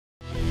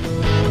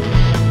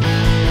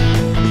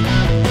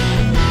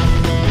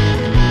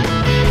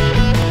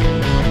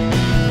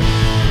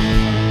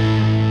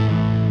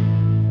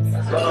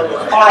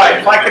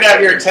if I could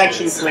have your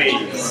attention,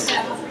 please.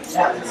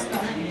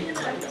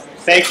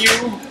 Thank you.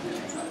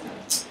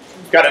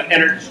 We've got an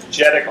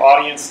energetic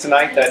audience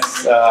tonight.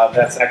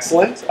 That's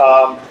excellent.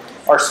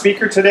 Our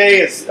speaker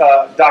today is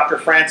Dr.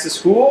 Frances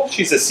Houle.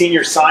 She's a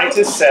senior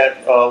scientist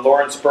at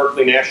Lawrence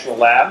Berkeley National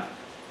Lab,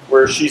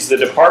 where she's the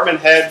department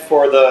head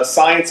for the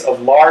science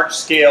of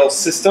large-scale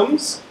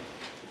systems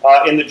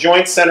in the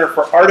Joint Center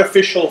for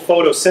Artificial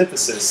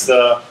Photosynthesis.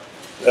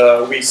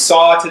 We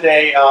saw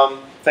today,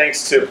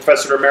 thanks to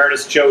Professor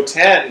Emeritus Joe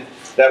Ten,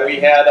 that we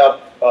had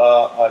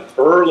an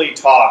early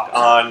talk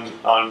on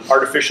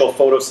artificial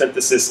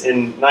photosynthesis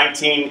in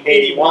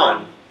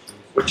 1981,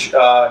 which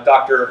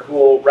Dr.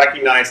 Houle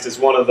recognized as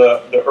one of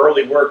the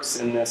early works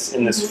in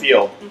this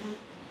field.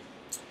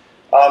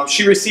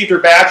 She received her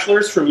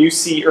bachelor's from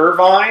UC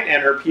Irvine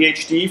and her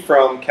PhD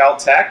from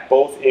Caltech,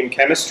 both in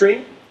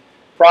chemistry.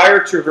 Prior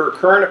to her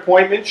current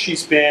appointment,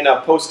 she's been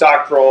a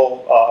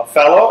postdoctoral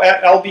fellow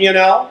at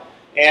LBNL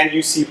and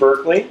UC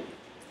Berkeley.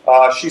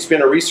 She's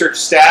been a research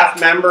staff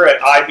member at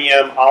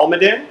IBM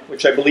Almaden,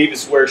 which I believe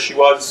is where she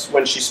was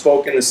when she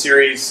spoke in the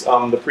series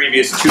the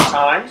previous 2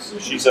 times.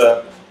 She's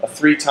a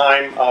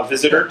 3-time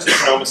visitor to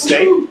Sonoma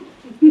State.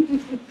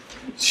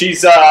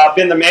 She's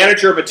been the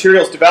manager of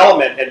materials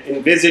development at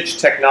Envisage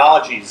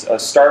Technologies, a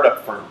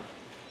startup firm.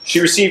 She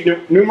received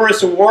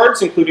numerous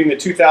awards, including the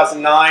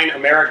 2009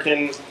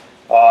 American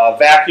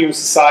Vacuum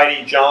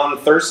Society John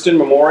Thurston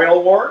Memorial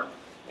Award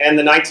and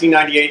the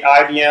 1998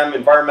 IBM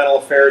Environmental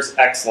Affairs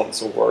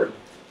Excellence Award.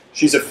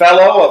 She's a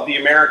fellow of the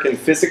American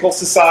Physical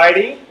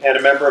Society and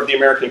a member of the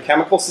American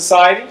Chemical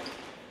Society.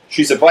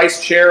 She's a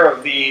vice chair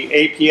of the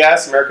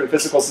APS, American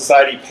Physical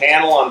Society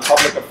Panel on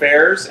Public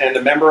Affairs, and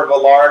a member of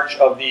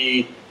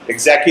the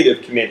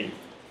Executive Committee,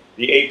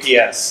 the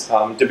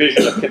APS,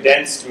 Division of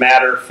Condensed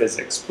Matter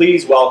Physics.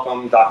 Please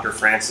welcome Dr.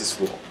 Frances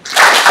Houle.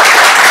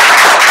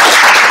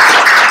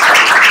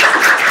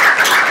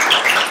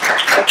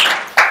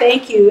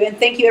 Thank you, and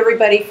thank you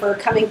everybody for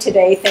coming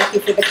today. Thank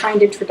you for the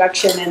kind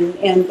introduction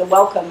and the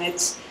welcome.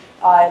 It's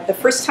the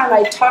first time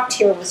I talked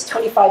here was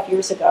 25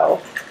 years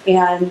ago,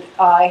 and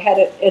I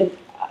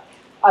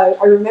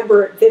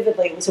remember it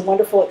vividly. It was a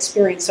wonderful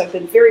experience, so I've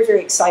been very,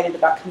 very excited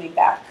about coming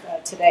back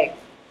today.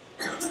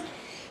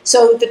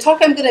 So the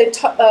talk I'm going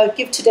to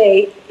give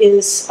today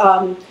is,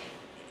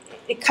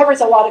 it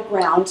covers a lot of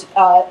ground,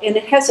 and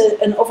it has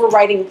an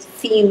overriding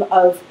theme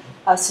of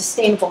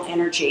sustainable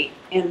energy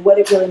and what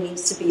it really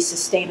means to be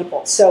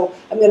sustainable. So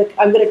I'm going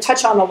to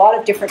touch on a lot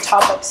of different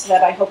topics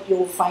that I hope you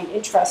will find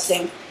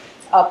interesting.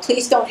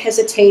 Please don't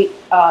hesitate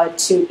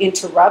to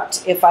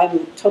interrupt if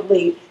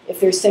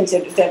there's things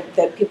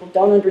that people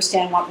don't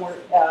understand, want more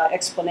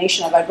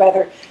explanation of. I'd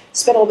rather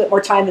spend a little bit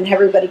more time and have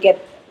everybody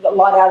get a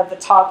lot out of the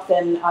talk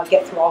than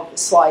get through all of the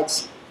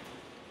slides.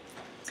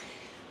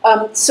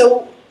 I'll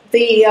talk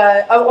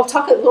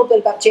a little bit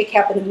about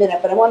JCAP in a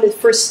minute, but I wanted to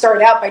first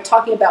start out by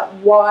talking about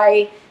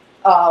why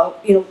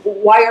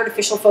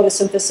artificial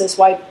photosynthesis,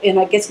 and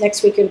I guess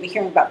next week we're going to be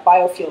hearing about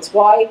biofuels,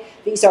 why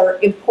these are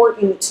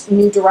important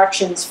new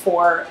directions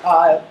for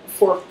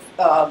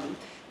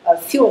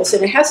fuels,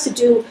 and it has to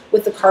do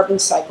with the carbon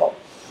cycle.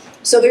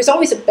 So there's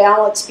always a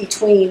balance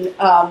between,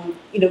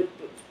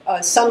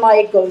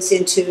 sunlight goes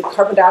into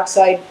carbon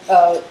dioxide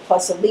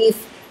plus a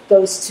leaf,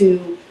 goes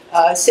to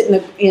sit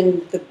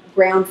in the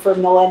ground for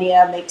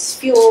millennia, makes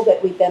fuel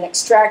that we then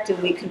extract and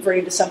we convert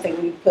into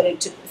something we put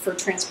into for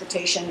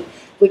transportation,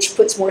 which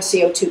puts more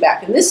CO2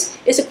 back. And this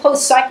is a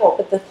closed cycle,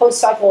 but the closed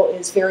cycle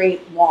is very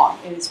long.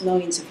 It is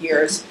millions of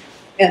years.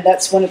 And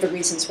that's one of the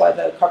reasons why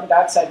the carbon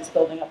dioxide is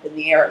building up in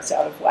the air. It's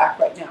out of whack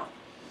right now.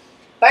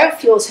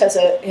 Biofuels has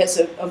a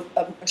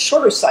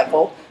shorter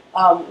cycle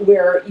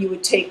where you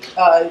would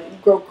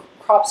grow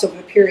crops over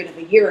the period of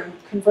a year and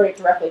convert it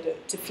directly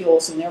to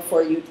fuels, and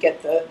therefore you'd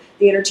get the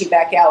energy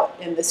back out,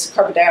 and this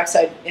carbon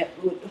dioxide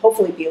would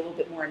hopefully be a little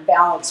bit more in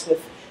balance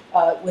with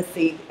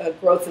the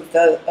growth of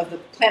the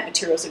plant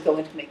materials that go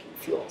into making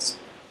fuels.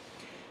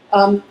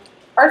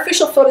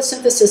 Artificial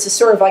photosynthesis is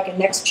sort of like a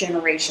next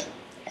generation.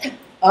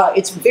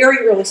 It's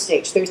very early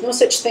stage. There's no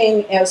such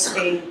thing as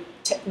a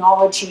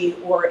technology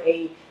or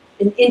an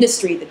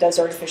industry that does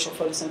artificial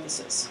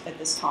photosynthesis at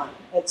this time.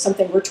 It's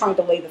something we're trying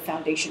to lay the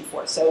foundation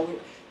for. So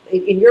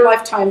in your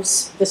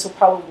lifetimes, this will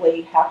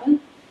probably happen.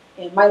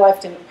 In my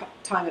lifetime,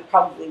 it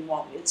probably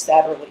won't. It's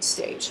that early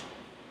stage.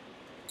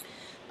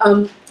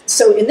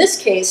 So in this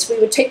case, we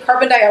would take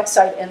carbon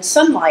dioxide and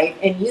sunlight,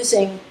 and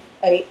using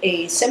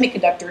a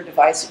semiconductor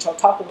device, which I'll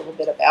talk a little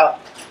bit about,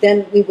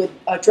 then we would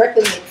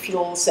directly make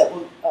fuels that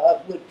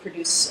would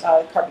produce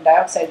carbon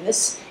dioxide.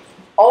 And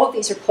all of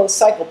these are closed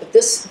cycle, but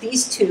this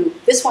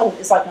one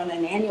is like on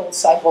an annual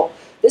cycle.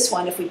 This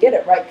one, if we did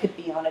it right, could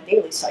be on a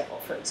daily cycle,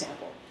 for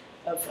example,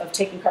 of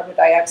taking carbon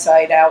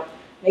dioxide out,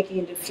 making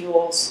it into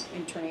fuels,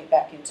 and turning it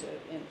back into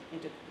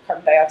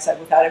carbon dioxide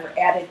without ever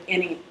adding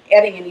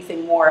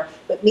anything more,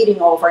 but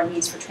meeting all of our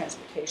needs for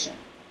transportation.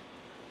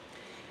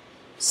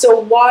 So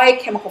why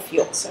chemical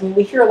fuels? I mean,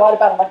 we hear a lot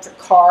about electric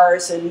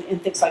cars and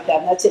things like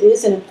that, and it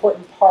is an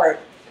important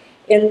part.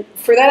 And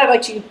for that, I'd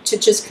like you to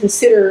just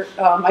consider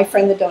my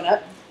friend the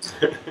donut.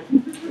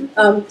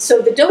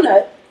 So the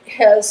donut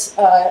has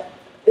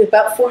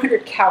about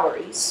 400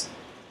 calories,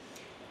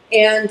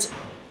 and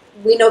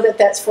we know that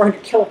that's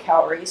 400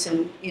 kilocalories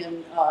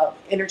in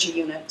energy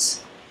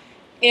units,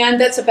 and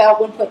that's about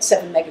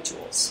 1.7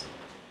 megajoules.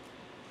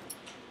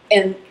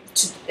 And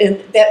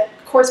that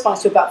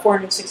corresponds to about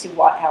 460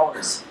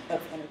 watt-hours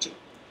of energy.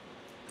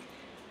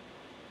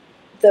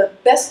 The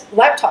best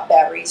laptop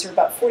batteries are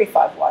about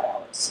 45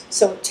 watt-hours.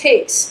 So it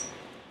takes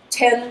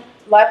 10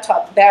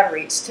 laptop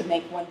batteries to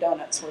make one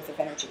donut's worth of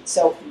energy.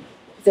 So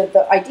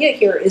the idea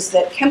here is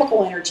that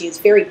chemical energy is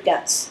very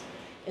dense.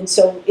 And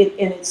so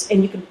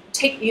you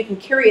can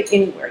carry it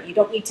anywhere. You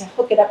don't need to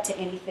hook it up to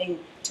anything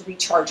to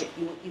recharge it.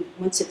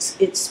 Once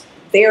it's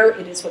there,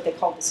 it is what they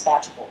call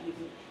dispatchable. You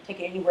can take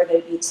it anywhere that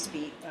it needs to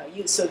be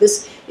used. So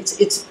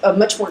it's a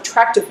much more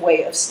attractive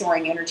way of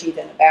storing energy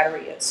than a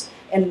battery is.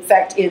 And in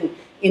fact,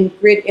 in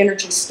grid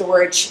energy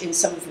storage, in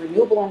some of the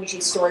renewable energy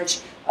storage,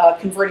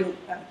 converting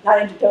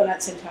not into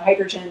donuts into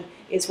hydrogen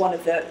is one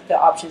of the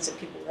options that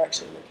people are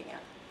actually looking at.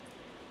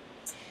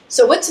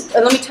 So let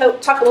me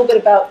talk a little bit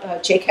about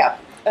JCAP.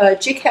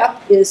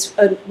 JCAP is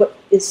what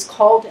is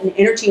called an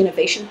energy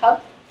innovation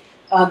hub.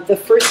 The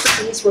first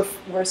of these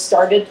were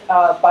started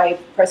by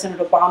President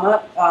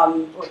Obama,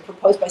 or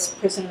proposed by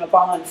President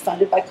Obama and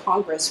funded by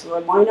Congress. We're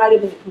a line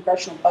item in the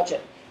congressional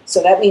budget.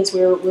 So that means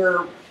we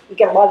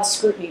get a lot of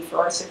scrutiny for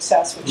our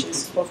success, which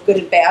is both good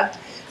and bad.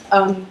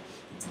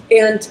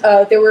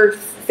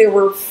 There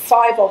were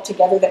 5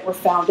 altogether that were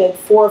founded.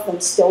 4 of them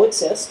still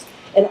exist.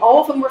 And all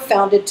of them were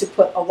founded to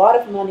put a lot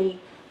of money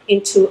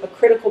into a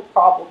critical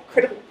problem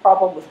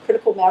with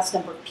critical mass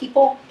number of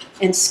people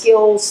and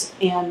skills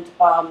and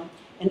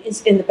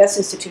in the best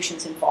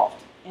institutions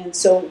involved. And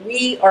so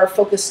we are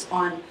focused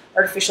on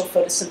artificial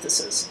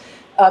photosynthesis.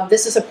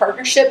 This is a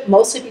partnership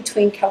mostly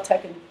between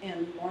Caltech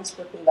and Lawrence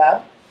Berkeley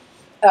Lab.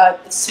 A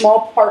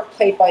small part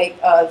played by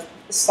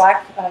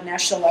SLAC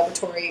National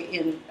Laboratory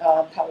in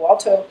Palo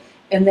Alto,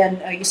 and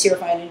then UC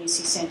Irvine and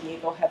UC San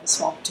Diego have a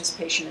small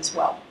participation as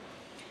well.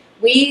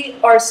 We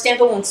are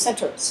standalone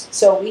centers,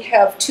 so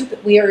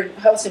we are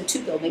housed in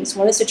 2 buildings.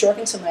 One is the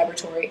Jorgensen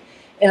Laboratory,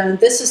 and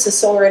this is the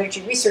Solar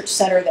Energy Research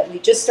Center that we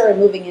just started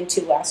moving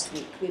into last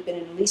week. We've been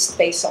in leased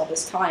space all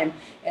this time,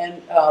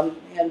 and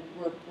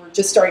we're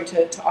just starting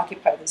to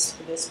occupy this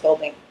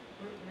building.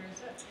 Where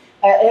is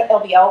it?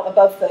 LBL,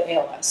 above the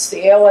ALS.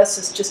 The ALS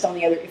is just on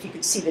the other, if you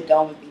could see the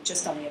dome, it would be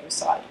just on the other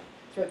side.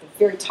 We're at the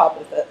very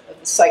top of the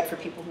site for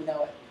people who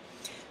know it.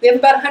 We have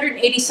about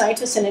 180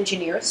 scientists and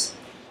engineers.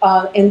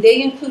 And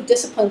they include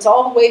disciplines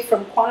all the way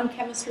from quantum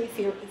chemistry,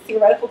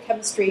 theoretical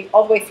chemistry,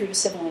 all the way through to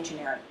civil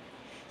engineering.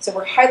 So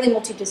we're highly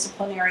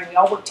multidisciplinary. We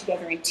all work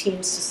together in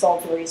teams to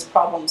solve various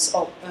problems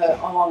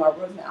along our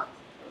roadmap.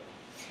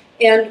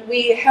 And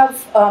we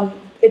have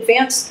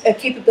advanced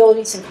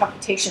capabilities in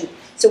computation.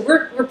 So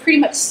we're pretty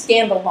much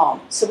standalone.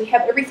 So we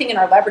have everything in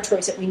our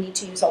laboratories that we need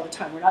to use all the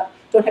time.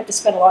 Don't have to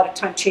spend a lot of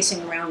time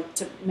chasing around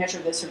to measure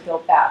this or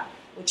build that,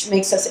 which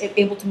makes us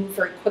able to move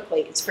very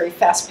quickly. It's a very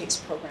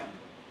fast-paced program.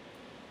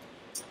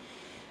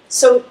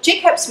 So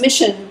JCAP's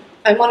mission,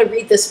 I want to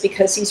read this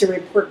because these are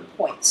important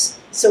points.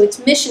 So its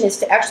mission is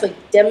to actually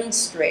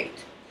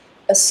demonstrate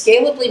a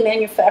scalably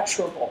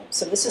manufacturable,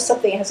 so this is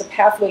something that has a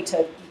pathway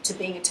to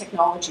being a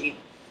technology,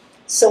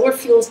 solar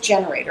fuels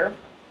generator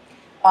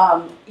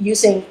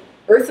using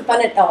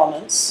earth-abundant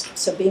elements,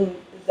 so the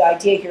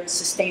idea here is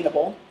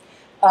sustainable,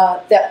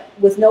 that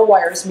with no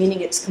wires, meaning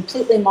it's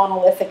completely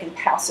monolithic and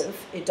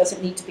passive. It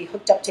doesn't need to be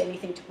hooked up to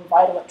anything to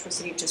provide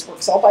electricity. It just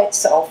works all by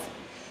itself.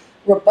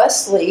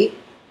 Robustly,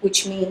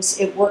 which means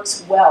it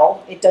works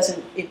well. It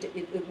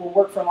will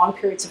work for long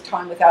periods of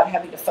time without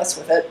having to fuss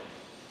with it.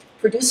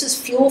 Produces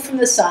fuel from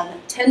the sun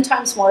 10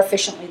 times more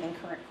efficiently than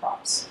current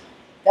crops.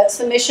 That's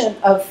the mission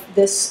of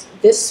this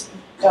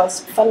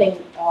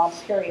funding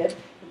period,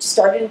 which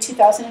started in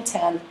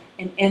 2010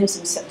 and ends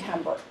in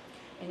September.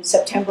 In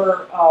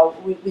September,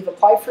 we've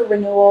applied for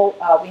renewal.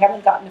 We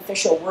haven't gotten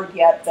official word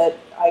yet, but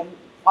I'm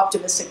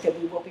optimistic that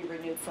we will be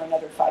renewed for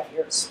another 5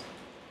 years.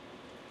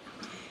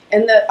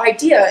 And the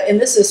idea,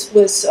 and this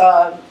was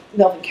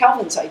Melvin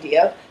Calvin's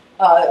idea,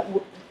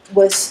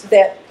 was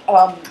that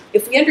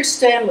if we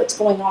understand what's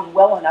going on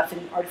well enough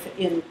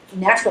in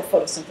natural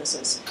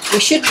photosynthesis, we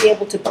should be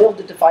able to build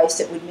a device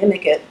that would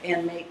mimic it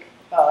and make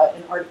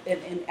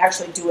and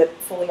actually do it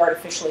fully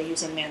artificially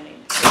using man-made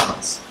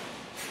materials.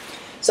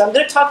 So I'm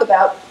going to talk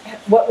about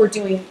what we're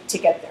doing to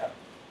get there.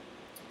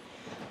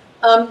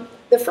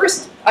 The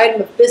first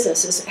item of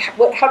business is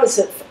how does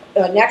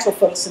natural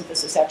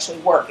photosynthesis actually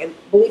work? And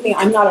believe me,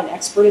 I'm not an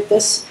expert at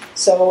this,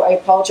 so I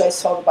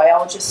apologize to all the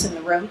biologists in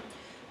the room.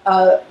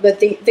 But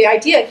the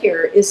idea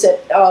here is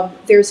that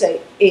there's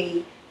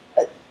a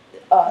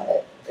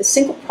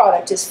single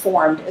product is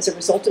formed as a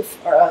result of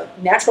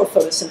natural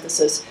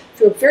photosynthesis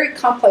through a very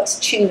complex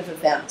chain of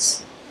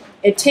events.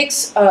 It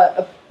takes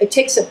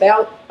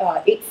about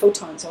 8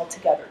 photons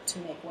altogether to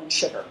make one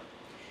sugar.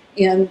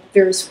 And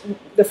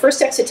the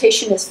first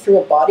excitation is through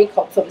a body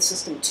called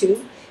photosystem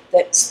 2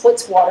 that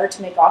splits water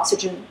to make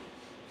oxygen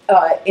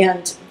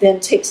and then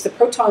takes the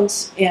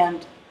protons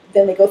and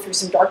then they go through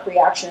some dark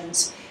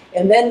reactions,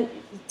 and then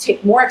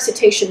take more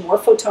excitation, more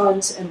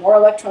photons, and more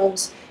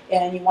electrons,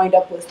 and you wind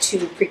up with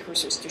 2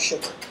 precursors to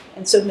sugar.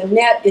 And so the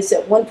net is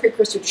that 1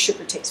 precursor to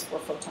sugar takes 4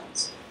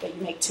 photons, that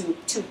you make two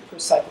per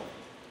cycle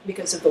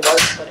because of the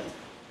water splitting.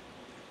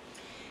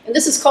 And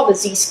this is called the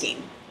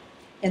Z-scheme.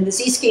 And the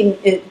Z-scheme,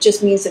 it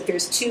just means that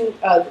there's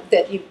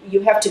that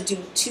you have to do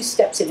 2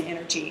 steps in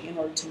energy in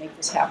order to make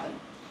this happen.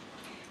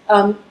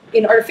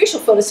 In artificial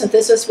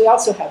photosynthesis, we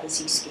also have a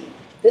Z-scheme.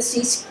 This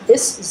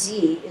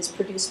Z is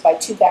produced by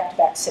 2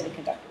 back-to-back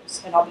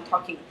semiconductors. And I'll be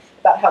talking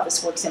about how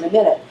this works in a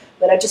minute.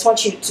 But I just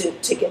want you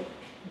to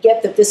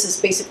get that this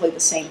is basically the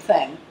same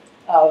thing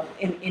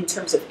in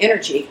terms of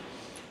energy.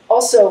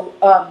 Also,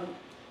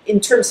 in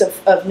terms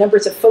of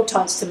numbers of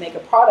photons to make a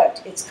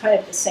product, it's kind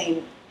of the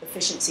same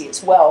efficiency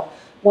as well.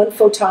 1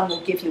 photon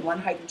will give you 1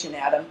 hydrogen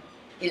atom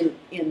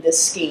in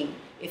this scheme.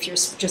 If you're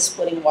just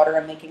splitting water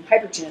and making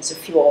hydrogen as a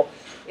fuel.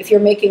 If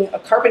you're making a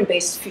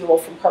carbon-based fuel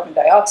from carbon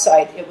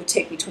dioxide, it would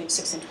take between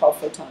 6 and 12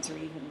 photons or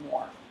even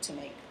more to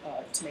make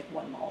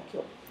 1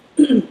 molecule.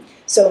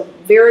 So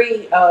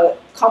very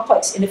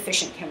complex,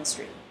 inefficient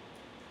chemistry.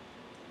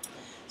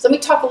 So let me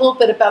talk a little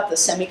bit about the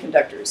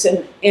semiconductors.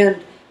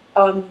 And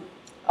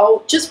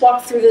I'll just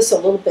walk through this a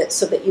little bit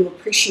so that you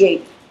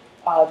appreciate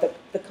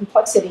the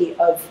complexity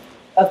of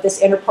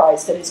this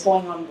enterprise that is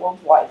going on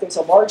worldwide. There's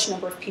a large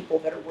number of people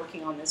that are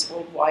working on this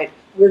worldwide.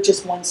 We're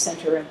just one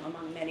center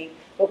among many.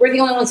 But we're the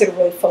only ones that are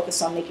really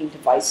focused on making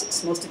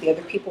devices. Most of the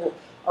other people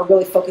are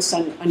really focused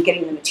on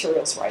getting the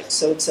materials right.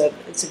 So it's a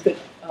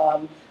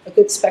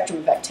good spectrum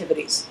of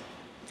activities.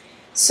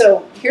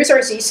 So here's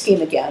our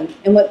Z-scheme again.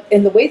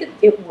 And the way that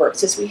it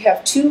works is we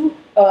have two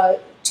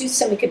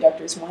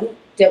semiconductors, one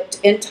doped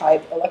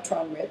N-type,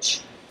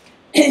 electron-rich,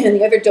 and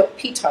the other doped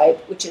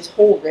P-type, which is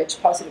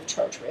Houle-rich, positive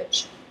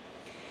charge-rich.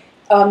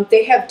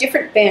 They have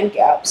different band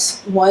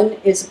gaps. One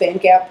is a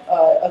band gap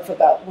of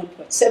about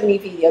 1.7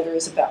 eV, the other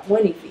is about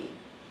 1 eV.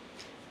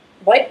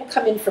 Light will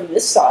come in from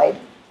this side.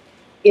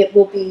 It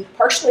will be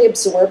partially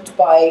absorbed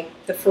by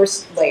the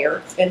first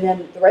layer, and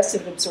then the rest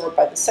of it absorbed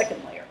by the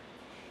second layer.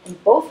 In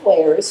both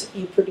layers,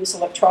 you produce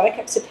electronic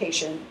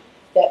excitation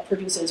that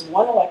produces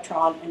 1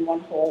 electron and 1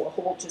 hole, a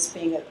hole just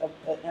being an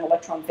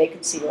electron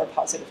vacancy or a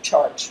positive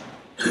charge.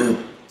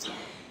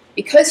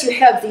 Because you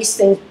have these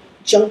things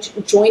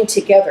joined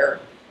together,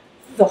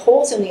 the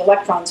holes and the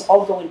electrons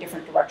all go in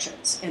different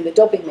directions, and the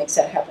doping makes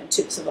that happen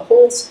too. So the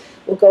holes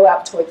will go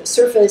out toward the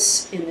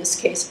surface. In this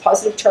case,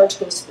 positive charge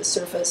goes to the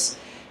surface,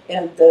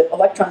 and the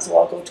electrons will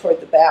all go toward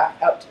the back,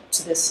 out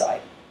to this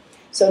side.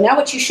 So now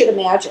what you should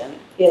imagine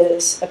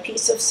is a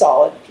piece of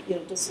solid,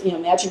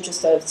 imagine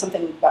just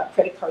something about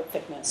credit card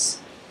thickness,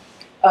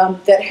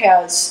 that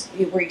has,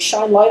 where you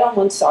shine light on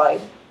one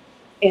side,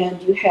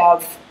 and you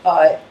have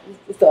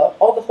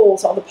all the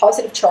holes, all the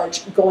positive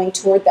charge going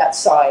toward that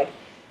side,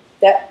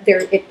 that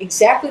they're at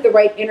exactly the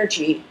right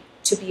energy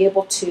to be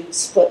able to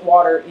split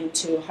water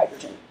into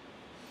hydrogen.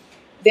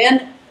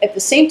 Then, at the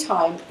same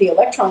time, the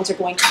electrons are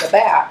going to the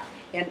back,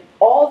 and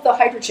all of the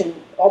hydrogen,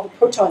 all the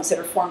protons that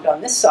are formed on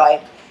this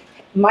side,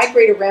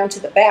 migrate around to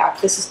the back.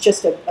 This is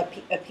just a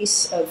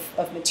piece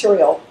of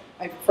material.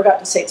 I forgot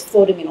to say it's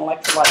floating in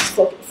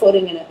electrolytes,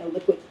 floating in a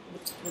liquid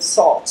with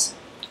salts.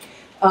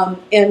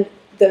 And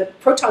the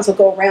protons will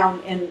go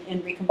around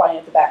and recombine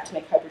at the back to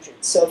make hydrogen.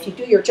 So if you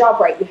do your job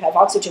right, you have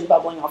oxygen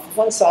bubbling off of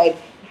one side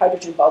and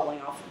hydrogen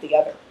bubbling off of the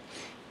other.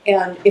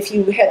 And if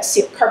you had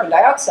carbon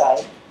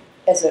dioxide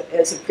as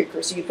a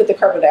precursor, you put the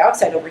carbon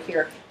dioxide over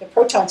here, the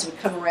protons would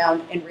come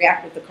around and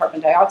react with the carbon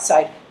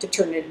dioxide to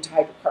turn it into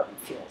hydrocarbon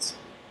fuels.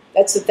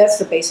 That's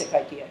the basic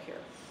idea here.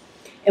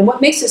 And what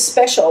makes this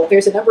special,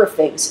 there's a number of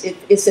things,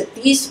 is that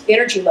these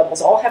energy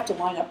levels all have to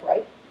line up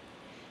right.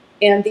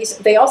 And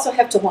they also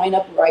have to line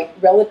up right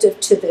relative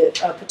to the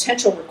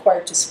potential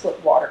required to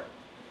split water,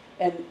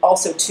 and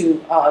also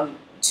to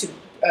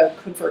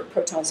convert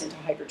protons into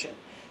hydrogen.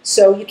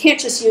 So you can't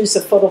just use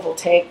the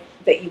photovoltaic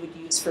that you would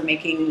use for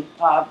making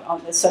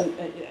on the sun,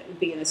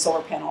 being a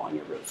solar panel on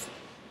your roof.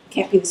 It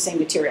can't be the same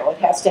material. It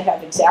has to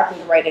have exactly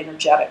the right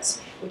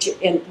energetics, which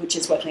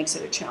is what makes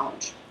it a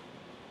challenge.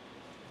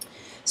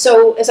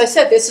 So, as I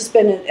said, this has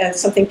been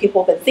something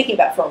people have been thinking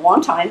about for a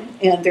long time,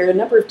 and there are a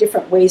number of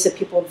different ways that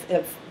people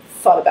have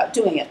thought about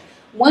doing it.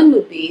 One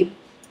would be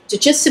to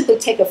just simply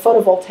take a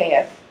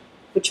photovoltaic,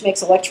 which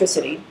makes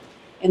electricity,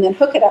 and then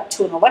hook it up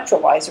to an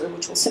electrolyzer,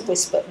 which will simply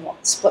split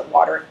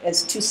water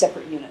as 2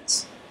 separate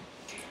units.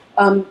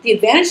 The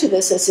advantage of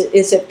this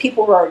is that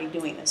people are already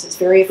doing this. It's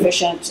very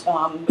efficient.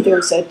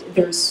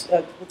 There's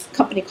a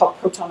company called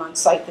Proton On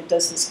Site that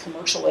does this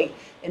commercially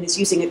and is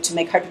using it to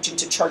make hydrogen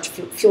to charge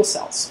fuel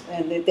cells.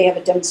 And they have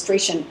a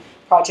demonstration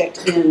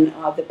project in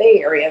the Bay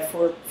Area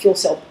for fuel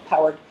cell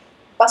powered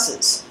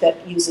buses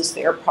that uses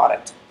their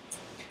product.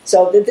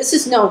 So this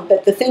is known,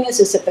 but the thing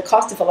is that the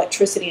cost of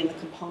electricity and the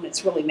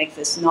components really make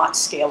this not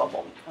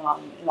scalable.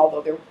 And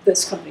although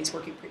this company is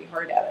working pretty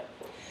hard at it.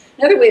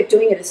 Another way of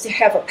doing it is to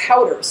have a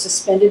powder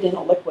suspended in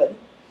a liquid,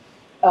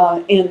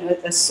 in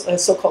a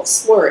so-called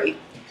slurry,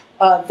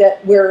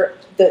 where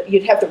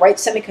you'd have the right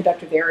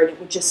semiconductor there, and it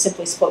would just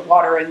simply split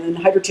water, and then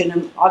hydrogen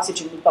and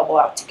oxygen would bubble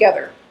out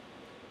together.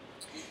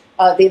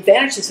 The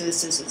advantages of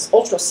this is it's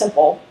ultra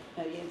simple,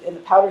 and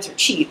the powders are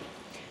cheap.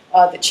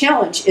 The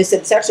challenge is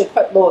that it's actually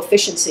quite low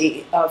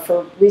efficiency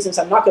for reasons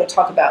I'm not going to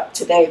talk about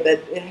today, but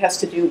it has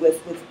to do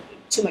with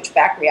too much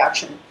back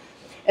reaction.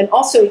 And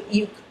also,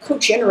 you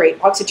co-generate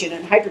oxygen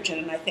and hydrogen,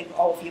 and I think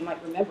all of you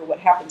might remember what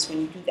happens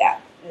when you do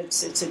that.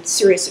 It's a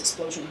serious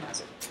explosion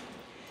hazard.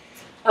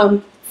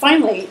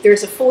 Finally,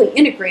 there's a fully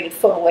integrated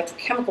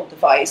photoelectrochemical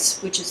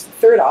device, which is the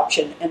third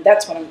option, and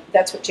that's what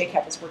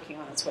JCAP is working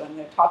on. That's what I'm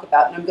going to talk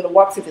about, and I'm going to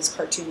walk through this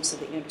cartoon so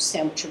that you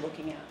understand what you're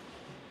looking at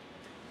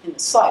in the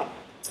slide.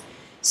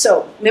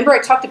 So, remember I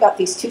talked about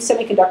these two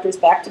semiconductors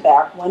back to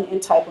back, one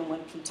N-type and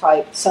one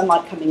P-type,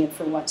 sunlight coming in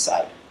from one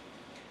side.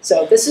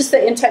 So this is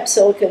the N-type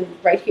silicon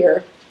right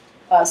here.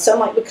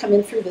 Sunlight would come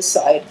in through this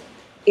side,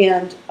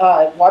 and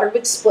water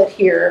would split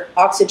here,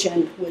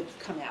 oxygen would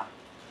come out.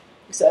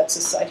 So that's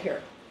this side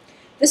here.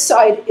 This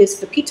side is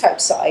the P-type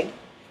side,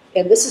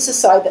 and this is the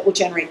side that will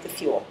generate the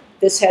fuel.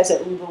 This has a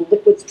little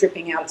liquids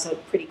dripping out. It's a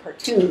pretty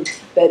cartoon,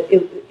 but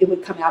it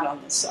would come out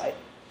on this side.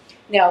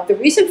 Now, the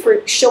reason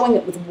for showing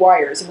it with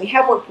wires, and we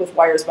have worked with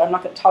wires, but I'm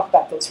not going to talk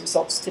about those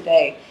results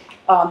today,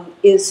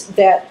 is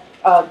that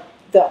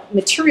the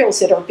materials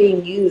that are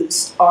being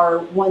used are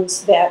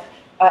ones that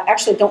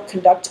actually don't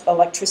conduct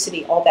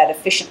electricity all that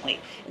efficiently.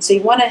 And so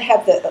you want to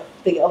have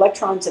the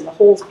electrons and the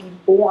holes be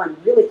born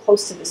really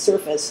close to the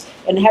surface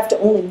and have to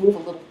only move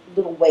a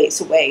little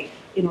ways away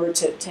in order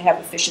to have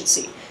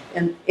efficiency.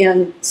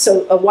 And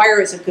so a wire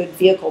is a good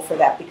vehicle for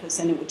that, because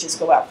then it would just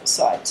go out the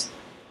sides.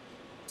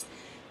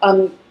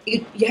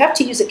 You have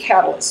to use a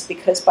catalyst,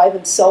 because by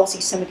themselves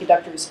these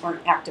semiconductors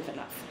aren't active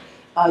enough.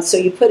 So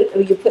you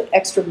put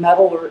extra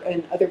metal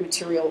and other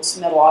materials,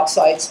 metal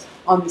oxides,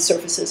 on the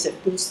surfaces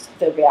that boost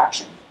the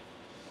reaction.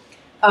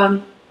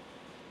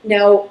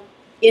 Now,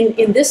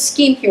 in this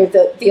scheme here,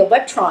 the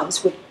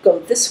electrons would go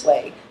this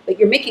way, but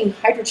you're making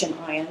hydrogen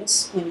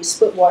ions. When you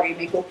split water, you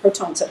make little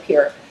protons up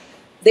here.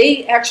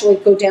 They actually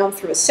go down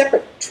through a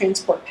separate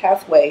transport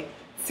pathway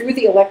through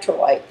the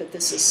electrolyte that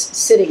this is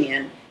sitting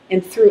in,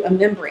 and through a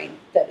membrane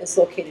that is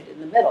located in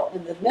the middle.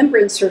 And the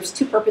membrane serves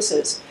two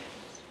purposes.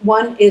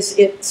 One is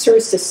it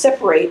serves to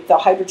separate the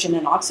hydrogen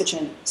and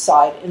oxygen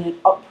side, and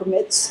it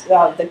permits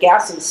the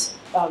gases,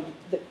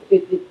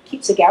 it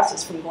keeps the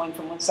gases from going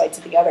from one side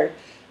to the other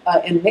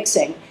and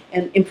mixing,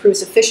 and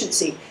improves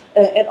efficiency.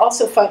 It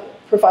also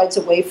provides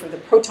a way for the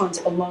protons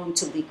alone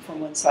to leak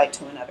from one side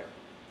to another.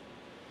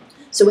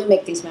 So we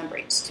make these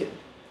membranes too.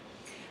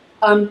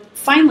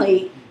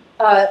 Finally,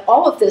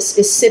 all of this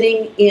is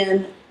sitting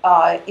in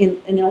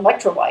an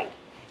electrolyte.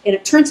 And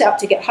it turns out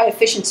to get high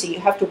efficiency, you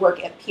have to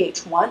work at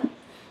pH 1,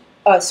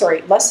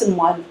 less than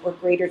 1 or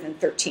greater than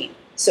 13.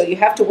 So you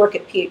have to work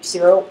at pH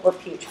 0 or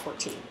pH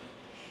 14.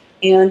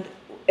 And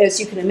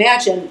as you can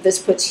imagine, this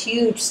puts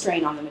huge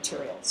strain on the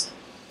materials.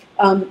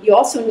 You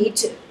also need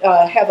to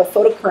have a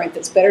photocurrent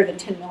that's better than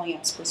 10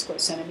 milliamps per square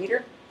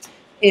centimeter.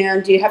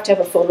 And you have to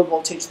have a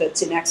photovoltage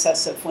that's in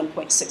excess of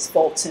 1.6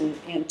 volts,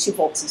 and 2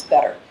 volts is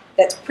better.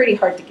 That's pretty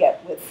hard to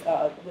get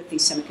with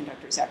these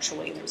semiconductors,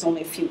 actually. There's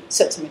only a few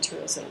sets of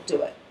materials that will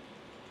do it.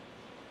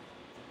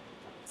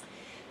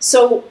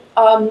 So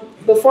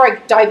before I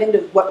dive into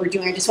what we're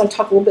doing, I just want to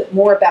talk a little bit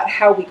more about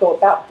how we go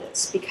about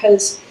this,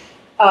 because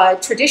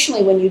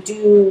traditionally when you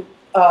do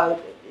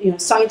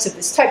science of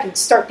this type, you'd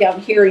start down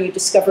here and you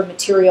discover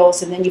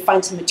materials, and then you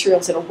find some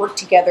materials that will work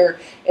together,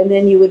 and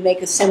then you would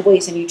make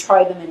assemblies and you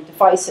try them in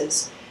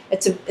devices.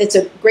 It's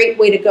a great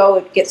way to go.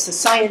 It gets the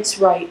science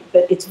right,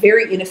 but it's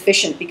very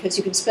inefficient, because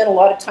you can spend a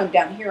lot of time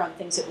down here on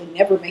things that would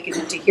never make it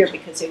into here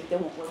because they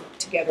won't work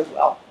together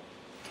well.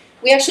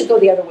 We actually go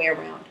the other way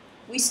around.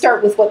 We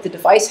start with what the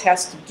device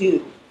has to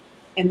do,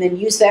 and then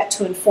use that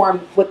to inform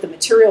what the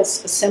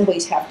materials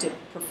assemblies have to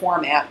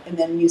perform at, and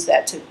then use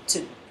that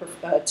to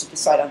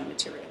decide on the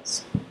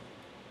materials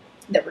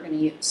that we're going to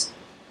use.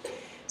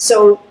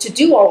 So to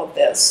do all of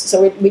this,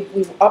 so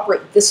we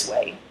operate this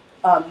way.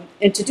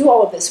 And to do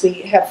all of this,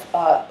 we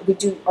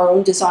do our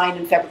own design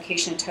and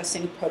fabrication and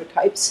testing of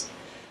prototypes.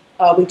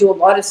 We do a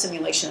lot of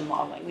simulation and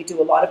modeling. We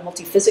do a lot of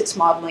multi-physics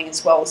modeling,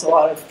 as well as a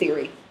lot of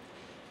theory.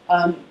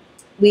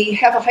 We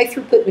have a high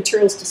throughput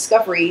materials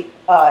discovery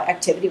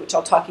activity, which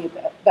I'll talk to you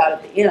about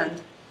at the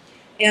end.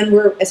 And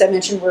as I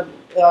mentioned, we're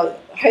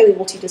highly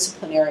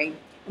multidisciplinary,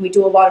 and we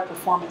do a lot of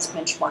performance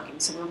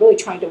benchmarking. So we're really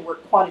trying to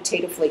work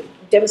quantitatively,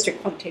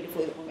 demonstrate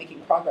quantitatively that we're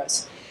making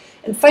progress.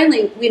 And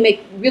finally, we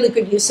make really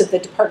good use of the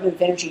Department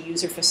of Energy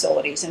user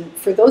facilities. And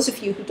for those of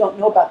you who don't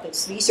know about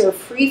this, these are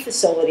free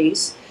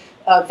facilities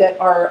that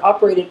are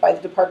operated by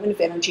the Department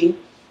of Energy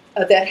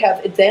that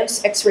have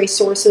advanced X-ray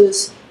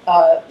sources,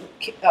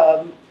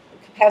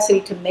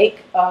 capacity to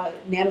make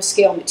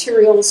nanoscale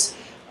materials.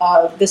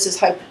 This is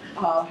high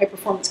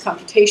performance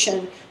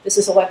computation. This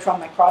is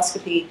electron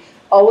microscopy.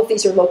 All of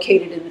these are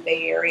located in the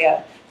Bay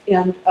Area.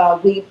 And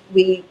we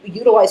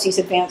utilize these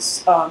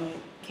advanced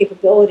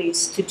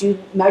capabilities to do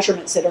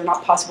measurements that are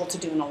not possible to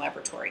do in a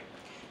laboratory.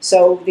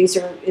 So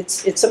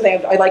it's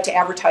something I like to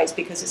advertise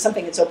because it's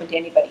something that's open to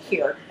anybody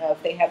here.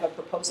 If they have a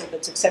proposal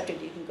that's accepted,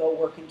 you can go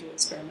work and do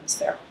experiments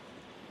there.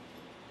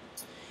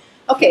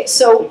 Okay,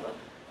 so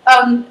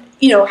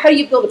you know, how do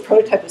you build a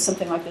prototype of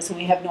something like this when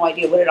we have no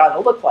idea what it ought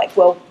to look like?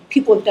 Well,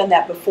 people have done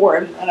that before,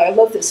 and I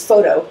love this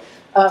photo.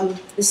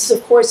 This,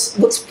 of course,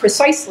 looks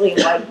precisely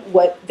like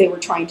what they were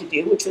trying to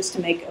do, which was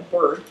to make a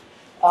bird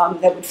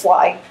that would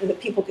fly and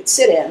that people could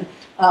sit in.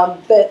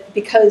 But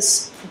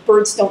because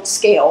birds don't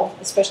scale,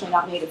 especially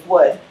not made of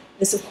wood,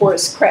 this, of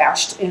course,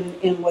 crashed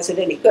and wasn't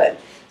any good.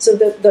 So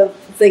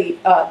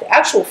the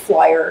actual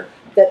flyer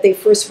that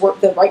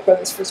the Wright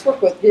brothers first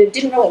worked with, it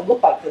didn't really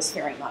look like this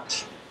very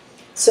much.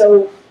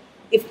 So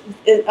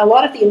a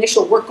lot of the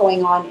initial work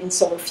going on in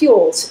solar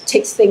fuels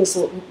takes things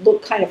that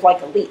look kind of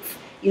like a leaf.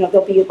 You know,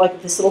 there'll be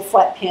like this little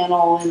flat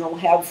panel, and it'll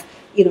have,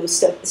 you know,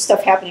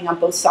 stuff happening on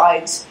both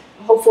sides.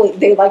 Hopefully,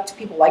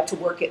 people like to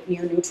work at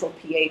near neutral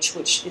pH,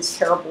 which is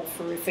terrible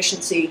for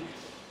efficiency.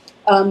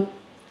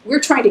 We're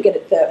trying to get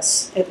at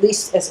this, at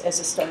least as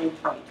a starting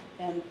point.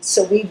 And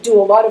so we do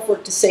a lot of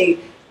work to say,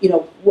 you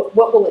know,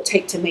 what will it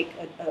take to make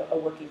a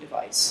working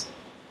device?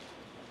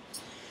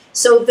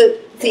 So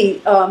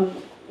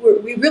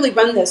we really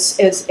run this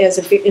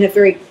in a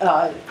very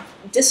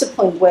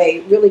disciplined way,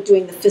 really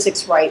doing the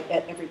physics right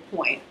at every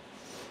point.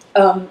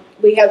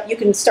 You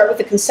can start with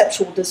the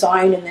conceptual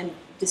design and then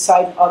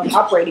decide on the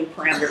operating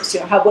parameters.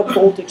 You know, what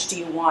voltage do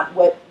you want?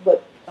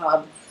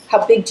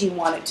 How big do you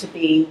want it to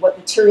be? What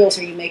materials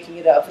are you making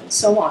it of, and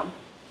so on.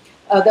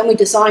 Then we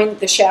design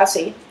the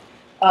chassis,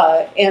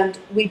 and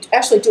we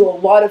actually do a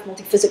lot of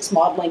multiphysics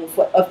modeling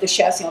of the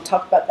chassis. I'll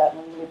talk about that in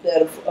a little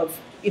bit of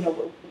you know,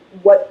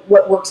 what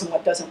works and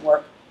what doesn't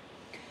work.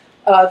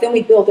 Then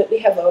we build it. We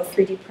have a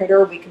 3D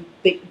printer. We can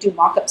do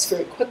mock-ups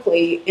very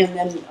quickly, and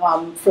then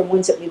for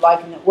ones that we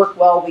like and that work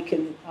well, we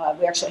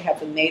actually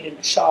have them made in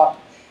a shop.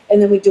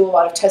 And then we do a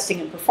lot of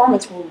testing and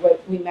performance where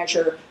we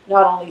measure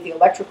not only the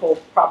electrical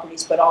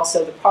properties, but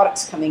also the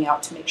products coming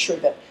out to make sure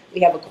that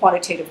we have a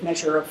quantitative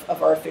measure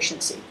of our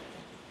efficiency.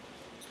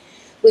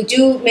 We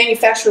do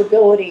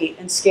manufacturability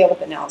and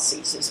scale-up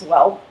analyses as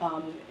well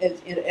at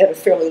a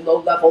fairly low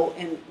level,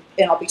 and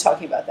I'll be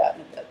talking about that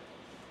in a bit.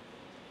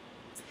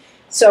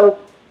 So,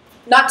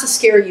 not to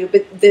scare you,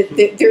 but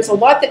there's a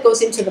lot that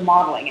goes into the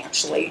modeling,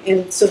 actually.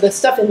 And so the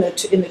stuff in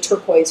the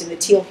turquoise and the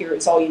teal here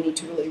is all you need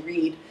to really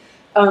read.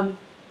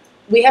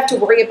 We have to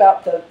worry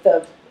about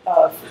the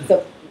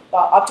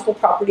optical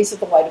properties of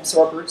the light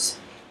absorbers.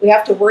 We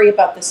have to worry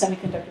about the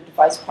semiconductor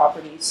device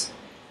properties.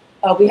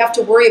 We have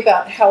to worry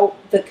about how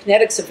the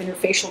kinetics of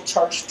interfacial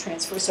charge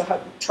transfer, so how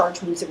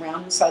charge moves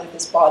around inside of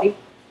this body.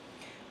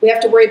 We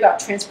have to worry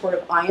about transport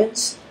of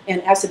ions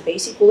and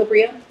acid-base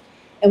equilibria.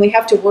 And we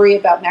have to worry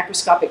about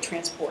macroscopic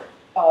transport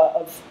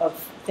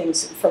of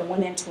things from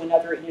one end to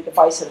another in a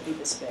device that will be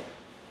this big.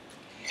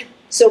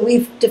 So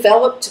we've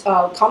developed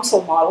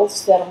COMSOL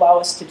models that allow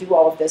us to do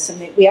all of this.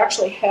 And we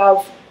actually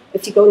have,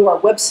 if you go to our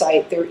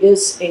website, there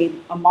is a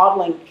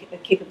modeling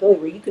capability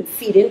where you can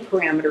feed in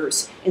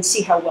parameters and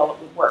see how well it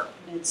would work.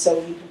 And so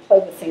you can play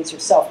with things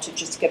yourself to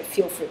just get a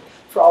feel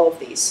for all of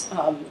these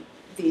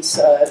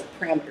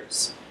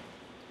parameters.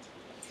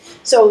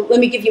 So let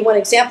me give you one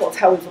example of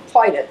how we've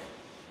applied it.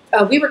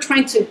 We were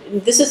trying to,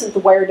 this isn't the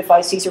wired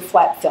device, these are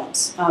flat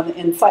films.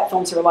 And flat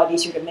films are a lot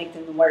easier to make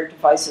than the wired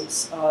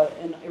devices.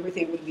 And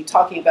everything we'll be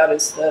talking about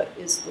is the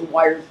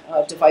wired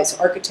device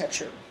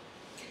architecture.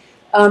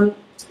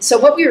 So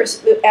what we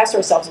asked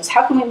ourselves is,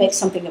 how can we make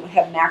something that would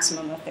have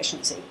maximum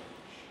efficiency?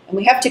 And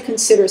we have to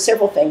consider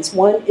several things.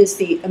 One is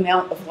the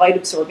amount of light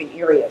absorbing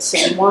area. So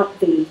we want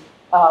to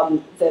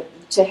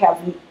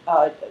have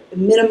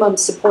minimum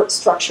support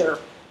structure,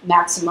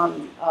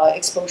 maximum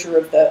exposure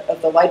of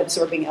the light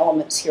absorbing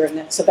elements here,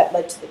 and so that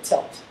led to the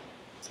tilt.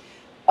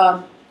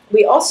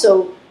 We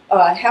also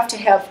have to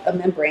have a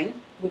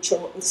membrane which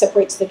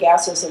separates the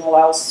gases and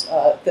allows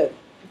the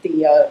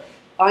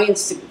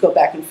ions to go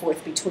back and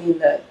forth between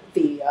the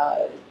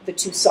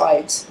two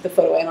sides, the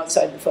photoanode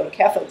side and the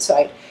photocathode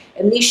side.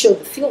 And these show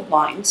the field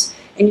lines,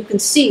 and you can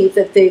see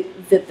that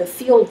the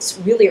fields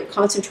really are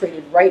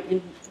concentrated right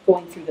in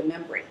going through the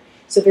membrane.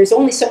 So there's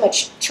only so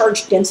much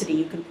charge density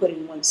you can put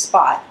in one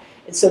spot.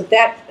 And so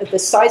the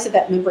size of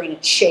that membrane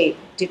and shape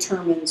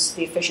determines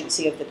the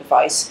efficiency of the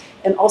device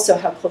and also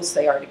how close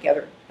they are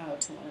together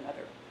to one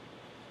another.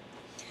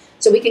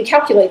 So we can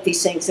calculate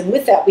these things, and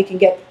with that we can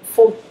get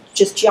full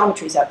just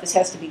geometries out. This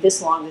has to be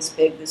this long, this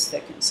big, this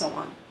thick, and so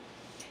on.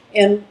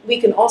 And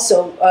we can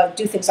also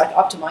do things like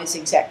optimize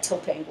the exact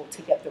tilt angle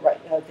to get the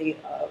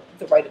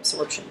right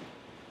absorption.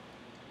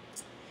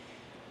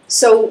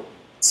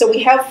 So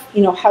we have,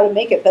 you know, how to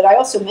make it, but I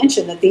also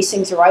mentioned that these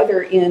things are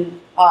either in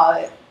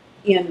Drano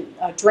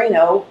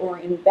or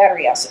in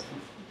battery acid.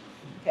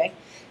 Okay,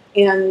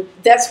 and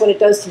that's what it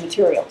does to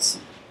materials.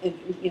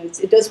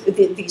 These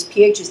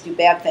pHs do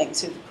bad things,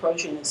 so the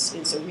corrosion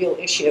is a real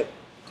issue.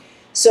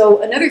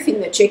 So another thing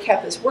that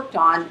JCAP has worked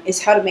on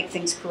is how to make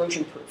things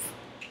corrosion proof.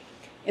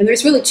 And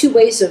there's really two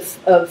ways of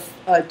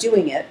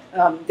doing it.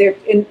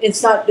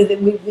 It's not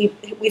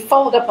we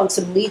followed up on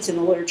some leads in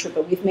the literature,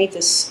 but we've made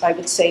this, I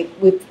would say,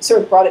 we've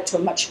sort of brought it to a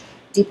much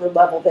deeper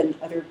level than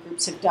other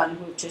groups have done,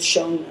 who have just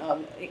shown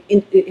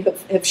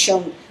have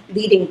shown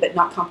leading but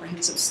not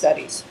comprehensive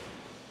studies.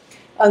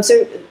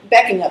 So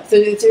backing up,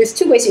 there's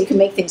two ways that you can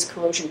make things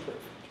corrosion proof.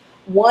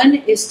 One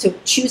is to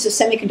choose a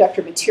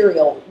semiconductor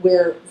material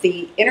where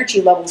the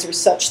energy levels are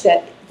such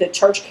that the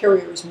charge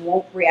carriers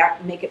won't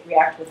make it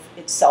react with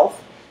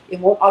itself. It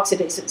won't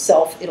oxidize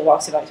itself, it'll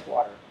oxidize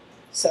water.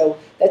 So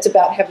that's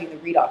about having the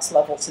redox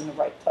levels in the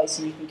right place,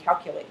 and you can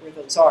calculate where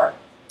those are.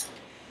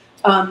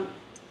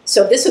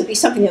 So this would be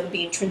something that would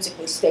be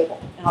intrinsically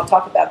stable, and I'll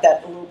talk about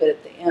that a little bit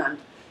at the end.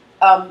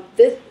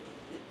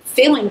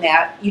 Failing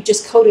that, you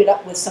just coat it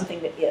up with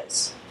something that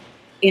is.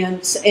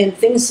 And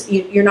things,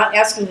 you're not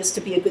asking this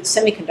to be a good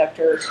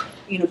semiconductor,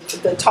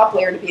 the top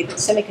layer to be a good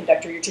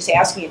semiconductor, you're just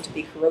asking it to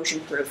be corrosion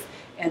proof,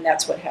 and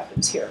that's what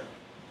happens here.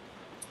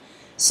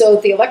 So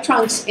the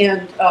electrons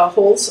and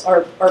holes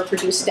are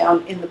produced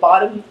down in the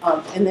bottom,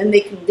 and then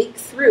they can leak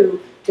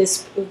through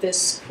this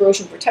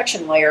corrosion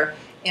protection layer,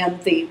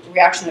 and the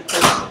reaction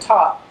occurs at the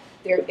top.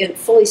 They're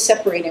fully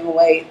separating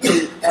away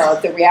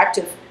the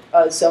reactive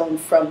zone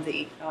from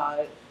the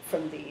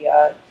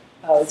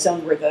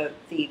zone where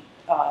the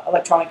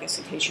electronic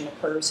excitation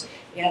occurs,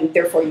 and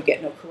therefore you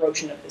get no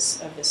corrosion of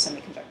this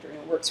semiconductor, and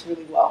it works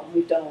really well.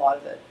 We've done a lot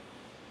of it.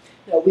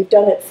 We've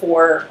done it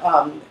for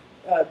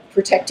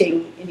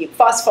protecting indium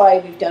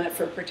phosphide. We've done it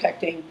for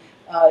protecting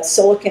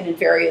silicon in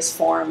various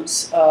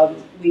forms.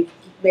 We've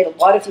made a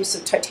lot of use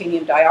of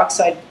titanium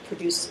dioxide,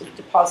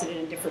 deposited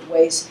in different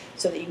ways,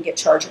 so that you can get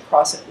charge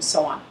across it and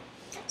so on.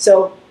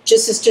 So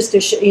just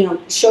to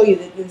show you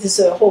that this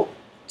is a whole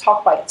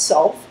talk by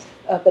itself.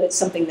 But it's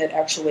something that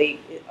actually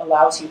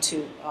allows you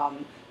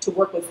to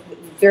work with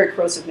very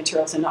corrosive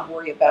materials and not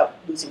worry about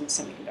losing the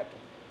semiconductor.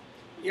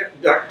 Yeah,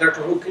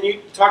 Dr. Houle, can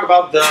you talk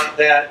about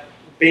that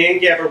band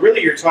gap? But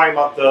really, you're talking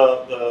about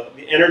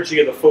the energy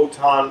of the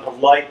photon of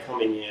light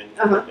coming in.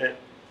 At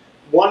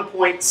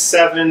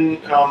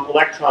 1.7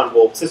 electron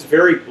volts. It's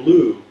very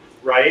blue,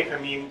 right? I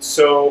mean,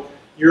 so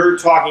you're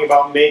talking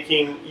about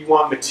you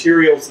want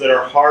materials that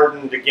are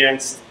hardened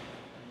against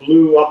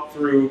blue up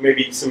through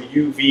maybe some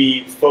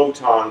UV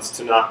photons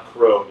to not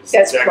corrode. Is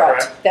that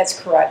correct? That's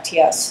correct,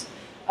 yes.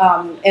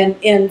 So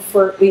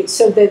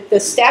the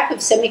stack of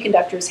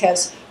semiconductors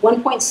has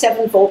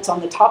 1.7 volts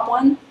on the top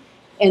one,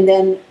 and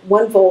then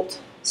 1 volt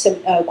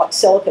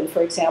silicon,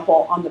 for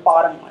example, on the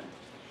bottom one.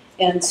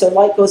 And so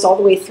light goes all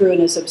the way through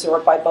and is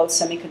absorbed by both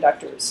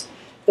semiconductors.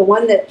 The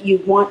one that you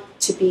want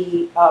to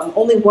be,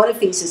 only one of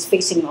these is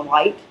facing the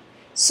light,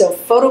 so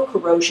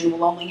photocorrosion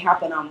will only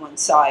happen on one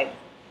side.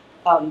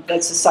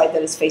 That's the side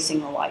that is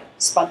facing the light.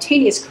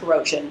 Spontaneous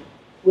corrosion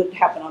would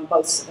happen on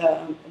both,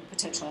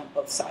 potentially on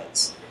both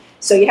sides.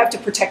 So you have to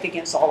protect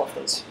against all of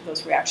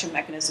those reaction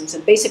mechanisms,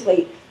 and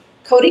basically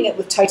coating it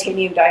with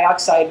titanium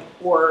dioxide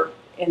or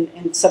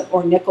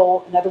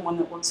nickel. Another one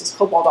that works is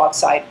cobalt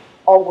oxide.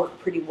 All work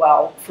pretty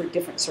well for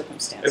different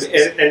circumstances.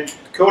 And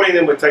coating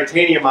them with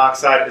titanium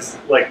oxide is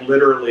like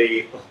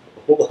literally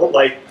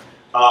like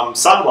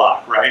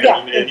sunblock, right? Yeah,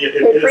 I mean, it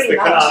is the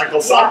canonical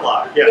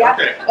sunblock. Yeah. Yeah.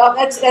 Okay. Well,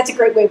 that's a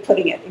great way of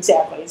putting it.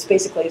 Exactly. It's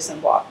basically a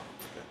sunblock.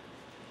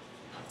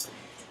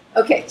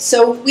 Okay,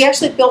 so we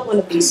actually built one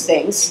of these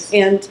things,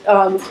 and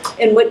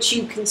what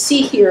you can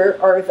see here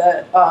are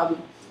the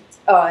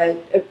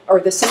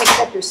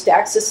semiconductor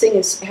stacks. This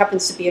thing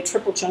happens to be a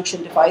triple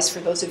junction device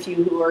for those of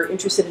you who are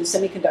interested in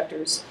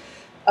semiconductors.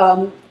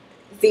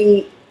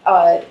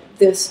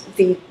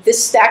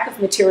 This stack of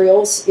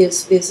materials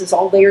is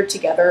all layered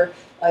together.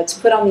 It's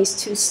put on these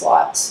two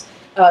slots.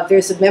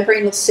 There's a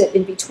membrane that sit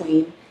in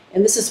between,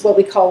 and this is what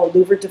we call a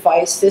louver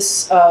device.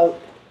 This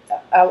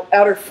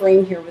outer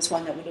frame here was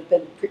one that would have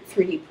been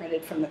 3D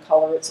printed from the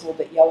color. It's a little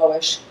bit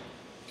yellowish.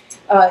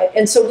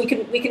 And so we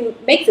can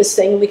make this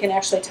thing, and we can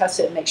actually test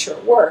it and make sure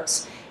it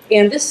works.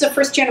 And this is a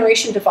first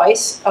generation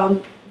device.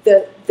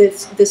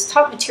 This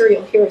top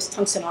material here is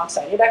tungsten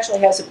oxide. It actually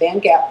has a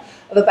band gap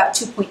of about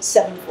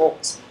 2.7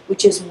 volts,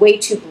 which is way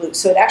too blue.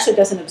 So it actually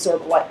doesn't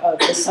absorb light,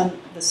 the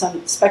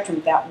sun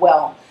spectrum that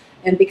well.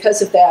 And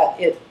because of that,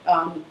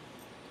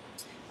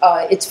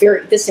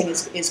 this thing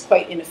is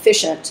quite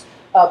inefficient.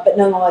 But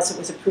nonetheless, it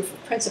was a proof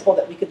of principle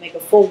that we could make a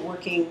full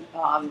working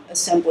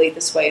assembly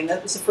this way, and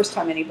that was the first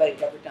time anybody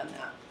had ever done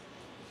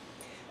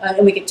that.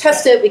 And we can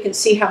test it, we can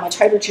see how much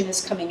hydrogen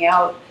is coming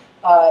out,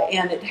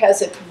 and it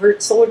has a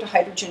solar to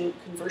hydrogen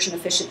conversion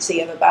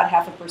efficiency of about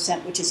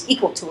 0.5%, which is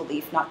equal to a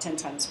leaf, not 10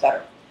 times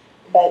better.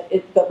 But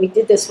we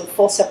did this with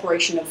full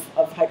separation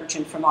of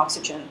hydrogen from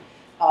oxygen,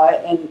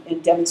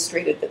 and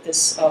demonstrated that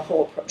this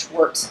whole approach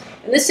works.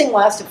 And this thing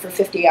lasted for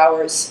 50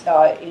 hours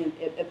at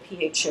a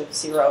pH of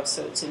 0,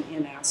 so it's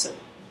in acid.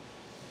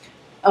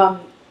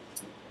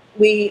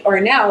 We are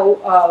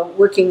now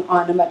working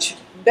on a much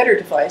better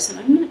device, and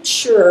I'm not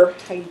sure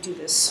how you do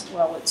this.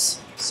 Well,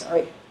 just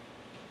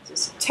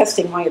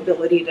testing my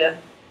ability to,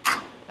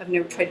 I've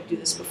never tried to do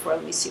this before.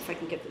 Let me see if I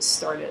can get this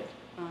started.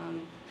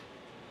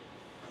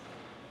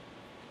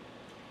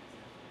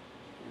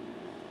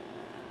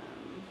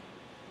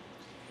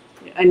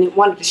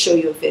 wanted to show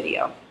you a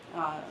video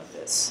of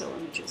this. So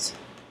let me just.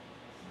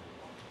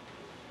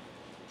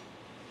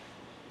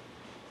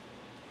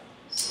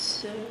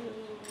 So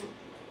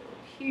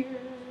here.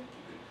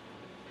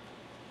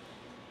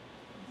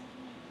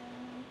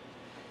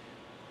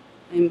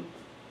 I'm.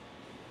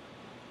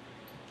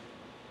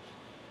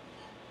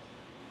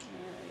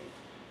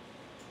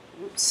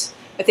 Oops.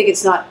 I think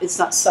it's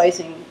not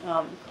sizing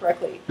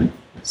correctly.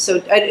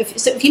 So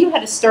if you know how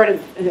to start I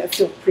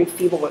feel pretty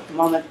feeble at the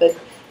moment, but if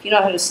you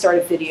know how to start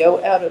a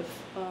video out of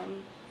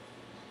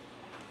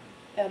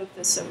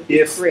this, that would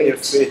be great.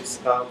 If it's,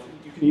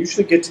 you can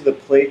usually get to the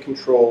play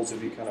controls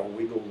if you kind of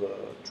wiggle the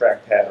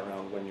trackpad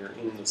around when you're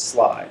in the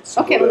slide.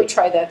 So okay, let me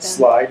try that then.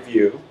 Slide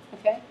view.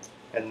 Okay.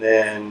 And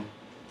then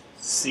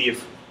see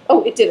if.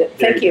 Oh, it did it.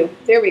 Thank you.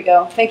 There we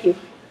go. Thank you.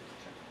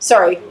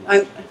 Sorry,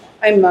 I'm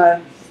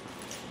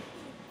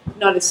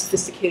not as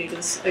sophisticated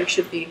as I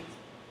should be.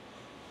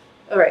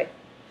 All right.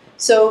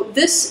 So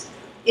this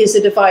is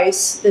a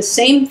device, the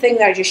same thing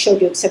that I just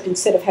showed you, except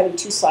instead of having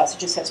 2 slots, it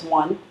just has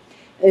 1.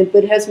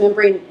 But it has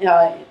membrane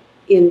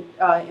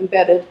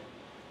embedded.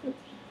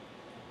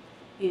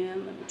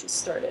 And let me just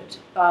start it.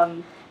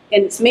 And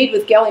it's made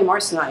with gallium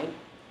arsenide,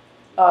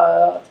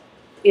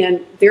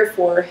 and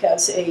therefore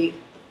has a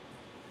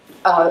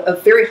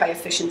very high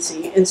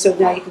efficiency. And so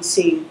now you can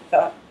see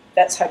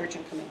that's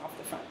hydrogen coming off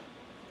the front.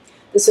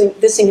 This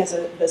thing has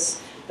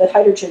the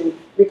hydrogen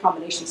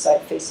recombination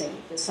side facing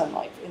the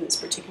sunlight in this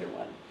particular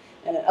one,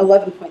 and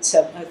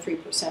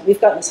 11.73%.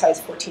 We've gotten as high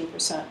as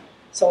 14%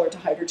 solar to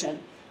hydrogen,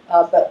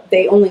 but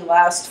they only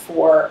last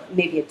for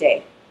maybe a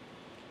day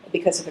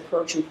because of the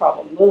corrosion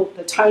problem.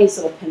 The tiniest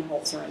little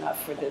pinholes are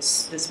enough for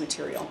this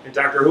material. And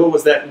Dr. Houle,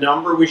 was that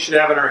number we should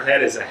have in our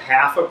head is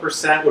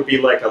 0.5% would be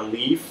like a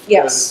leaf?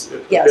 Yes.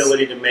 The yes.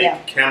 ability to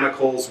make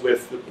chemicals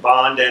with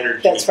bond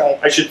energy. That's right.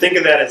 I should think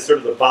of that as sort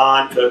of the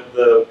bond,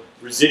 the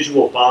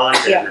residual bond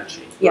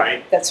energy, right?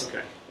 Yeah, that's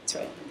okay. That's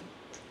right.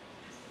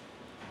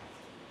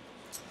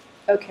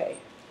 Okay.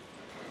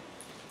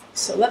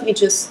 So let me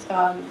just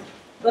I'm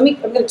going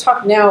to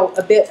talk now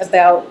a bit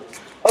about.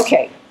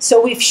 Okay,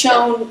 so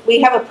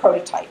we have a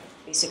prototype.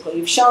 Basically,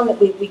 we've shown that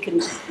we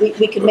can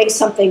make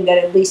something that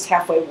at least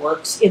halfway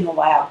works in the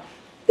lab.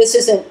 This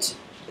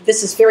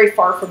is very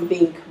far from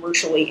being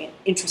commercially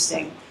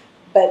interesting,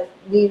 but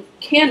we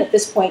can at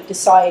this point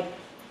decide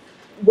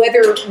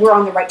whether we're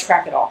on the right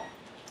track at all.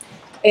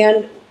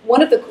 And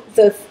one of the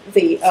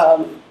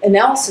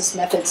analysis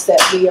methods that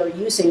we are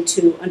using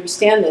to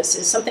understand this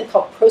is something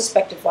called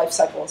prospective life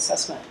cycle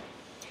assessment.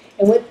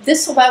 And what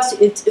this allows,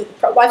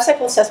 life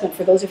cycle assessment,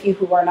 for those of you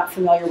who are not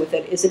familiar with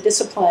it, is a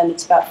discipline.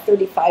 It's about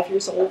 35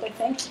 years old, I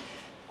think.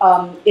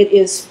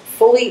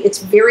 It's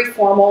very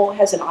formal,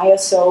 has an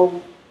ISO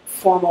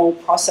formal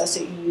process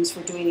that you use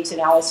for doing these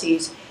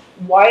analyses,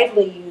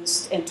 widely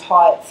used and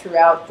taught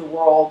throughout the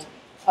world.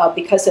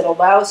 Because it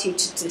allows you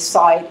to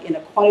decide in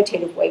a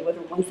quantitative way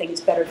whether one thing is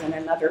better than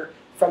another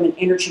from an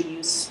energy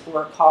use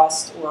or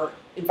cost or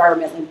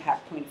environmental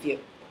impact point of view.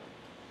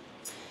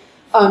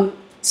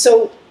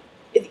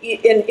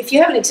 If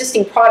you have an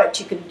existing product,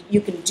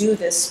 you can do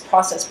this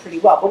process pretty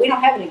well. But we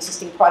don't have an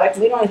existing product.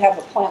 We don't have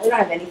a plant. We don't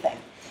have anything.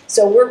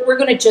 So we're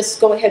going to just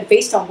go ahead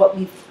based on what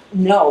we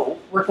know.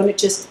 We're going to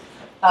just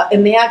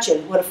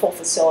imagine what a full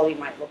facility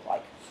might look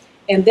like,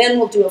 and then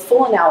we'll do a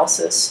full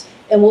analysis.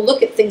 And we'll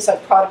look at things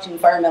like product and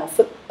environmental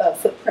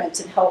footprints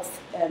and health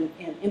and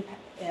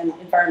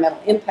environmental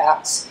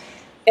impacts,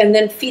 and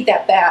then feed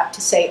that back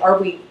to say, are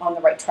we on the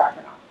right track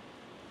or not?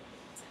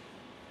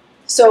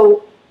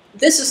 So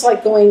this is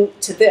like going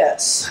to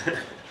this,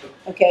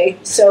 okay?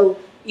 So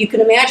you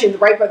can imagine the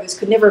Wright brothers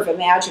could never have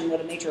imagined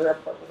what a major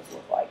airport would have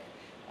looked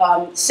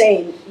like.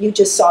 Saying, you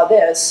just saw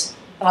this,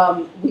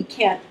 we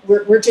can't,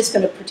 we're just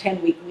going to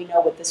pretend we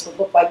know what this would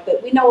look like,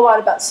 but we know a lot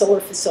about solar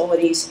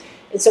facilities.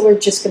 And so we're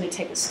just going to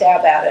take a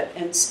stab at it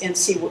and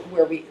see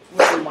where we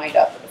wind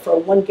up for a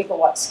 1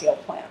 gigawatt scale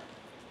plant.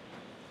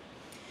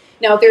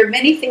 Now, there are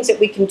many things that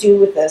we can do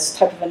with this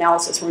type of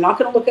analysis. We're not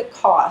going to look at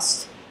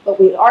cost, but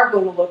we are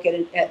going to look at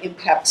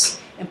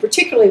impacts. And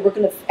particularly, we're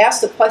going to ask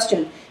the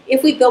question,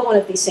 if we build one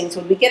of these things,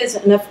 would we get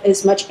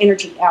as much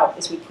energy out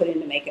as we put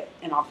in to make it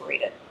and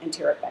operate it and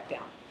tear it back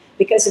down?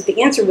 Because if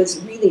the answer was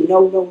really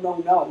no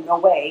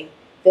way,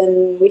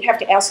 then we'd have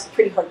to ask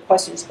pretty hard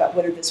questions about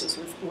whether this was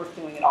worth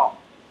doing at all.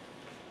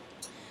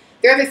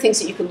 There are other things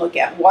that you can look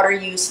at: water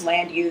use,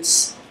 land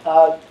use,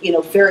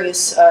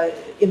 various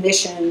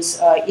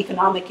emissions,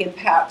 economic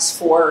impacts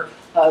for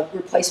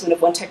replacement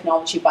of one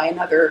technology by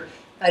another.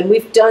 And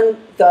we've done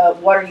the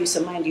water use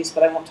and land use,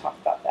 but I won't talk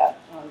about that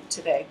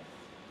today.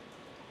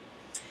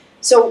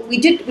 So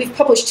we've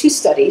published 2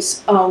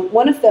 studies.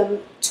 One of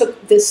them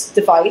took this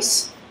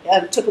device,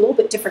 took a little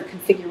bit different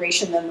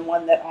configuration than the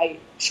one that I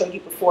showed you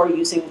before,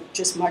 using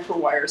just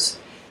microwires.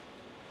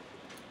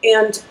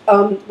 And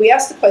we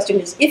asked the question: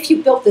 is if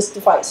you built this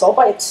device all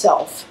by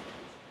itself,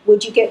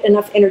 would you get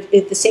enough energy?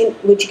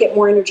 Would you get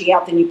more energy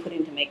out than you put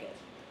in to make it?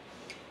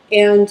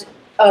 And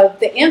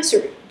the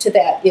answer to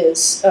that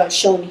is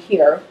shown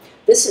here.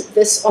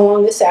 This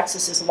along this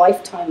axis is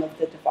lifetime of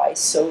the device,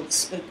 so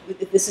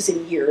this is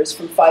in years,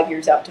 from 5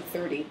 years out to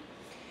 30.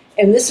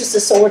 And this is the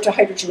solar to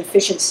hydrogen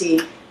efficiency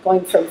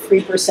going from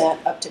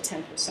 3% up to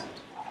 10%.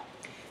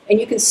 And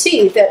you can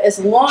see that as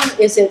long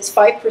as it's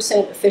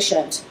 5%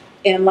 efficient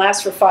and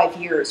lasts for 5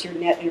 years, you're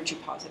net energy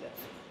positive.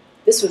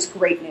 This was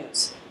great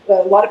news. A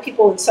lot of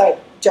people inside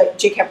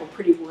JCAP were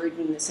pretty worried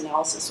when this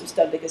analysis was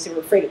done because they were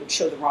afraid it would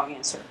show the wrong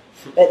answer.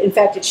 But in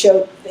fact, it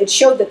showed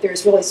that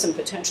there's really some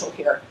potential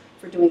here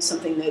for doing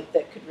something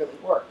that could really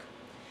work.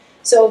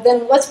 So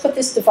then let's put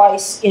this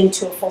device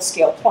into a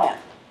full-scale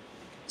plant.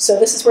 So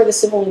this is where the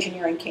civil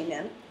engineering came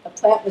in. A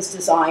plant was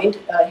designed,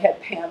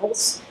 had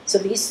panels. So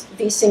these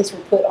things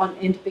were put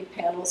into big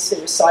panels.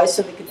 They were sized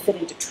so they could fit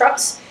into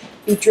trucks,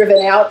 be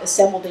driven out,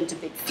 assembled into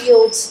big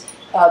fields.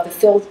 The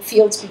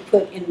fields be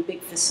put in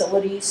big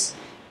facilities.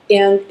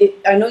 And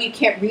I know you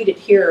can't read it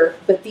here,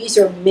 but these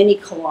are many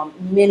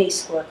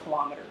square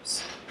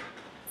kilometers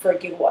for a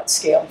gigawatt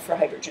scale for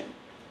hydrogen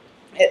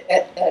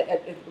at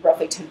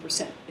roughly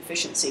 10%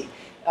 efficiency.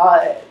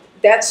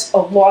 That's a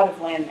lot of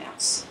land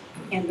mass.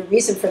 And the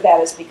reason for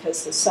that is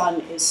because the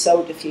sun is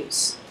so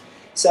diffuse.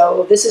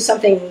 So this is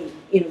something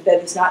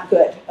that is not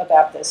good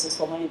about this, is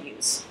the land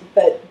use.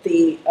 But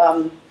that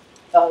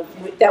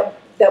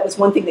was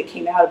one thing that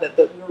came out of it,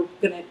 but we're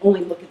going to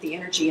only look at the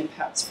energy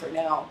impacts for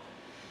now.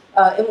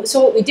 And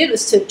so what we did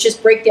was to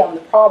just break down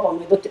the problem.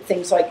 We looked at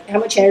things like how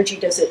much energy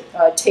does it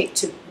take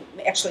to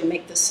actually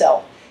make the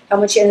cell? How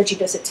much energy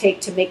does it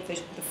take to make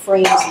the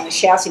frames and the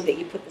chassis that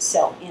you put the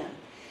cell in?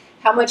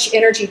 How much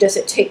energy does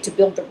it take to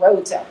build the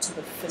roads out to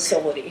the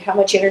facility? How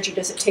much energy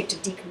does it take to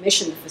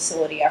decommission the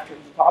facility after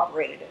you've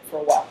operated it for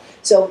a while?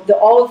 So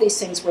all of these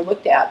things were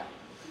looked at.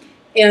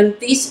 And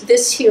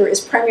this here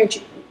is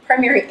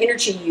primary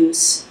energy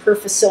use per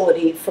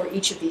facility for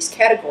each of these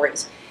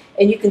categories.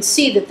 And you can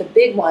see that the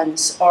big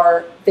ones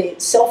are the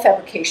cell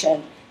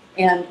fabrication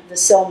and the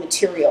cell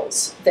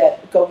materials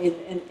that go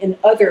in, and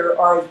other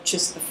are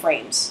just the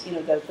frames,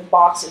 the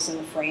boxes and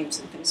the frames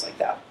and things like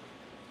that.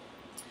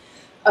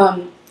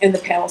 And the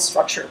panel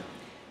structure.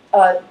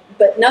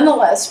 But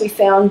nonetheless, we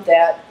found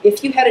that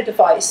if you had a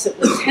device that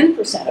was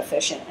 10%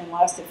 efficient and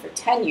lasted for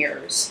 10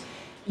 years,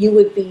 you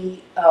would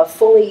be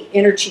fully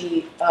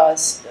energy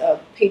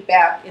paid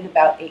back in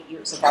about 8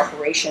 years of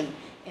operation.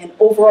 And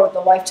overall,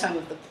 the lifetime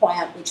of the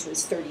plant, which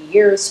was 30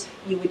 years,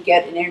 you would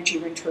get an energy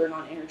return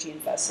on energy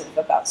invested of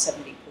about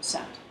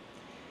 70%.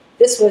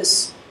 This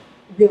was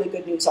really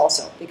good news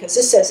also, because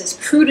this says, as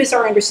crude as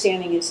our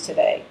understanding is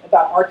today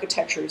about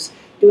architectures,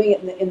 doing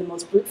it in the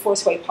most brute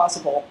force way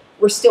possible,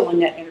 we're still in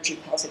net energy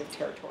positive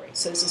territory.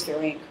 So this is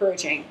very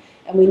encouraging.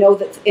 And we know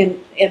that,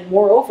 and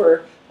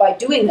moreover, by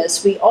doing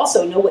this, we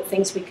also know what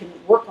things we can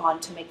work on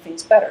to make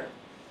things better.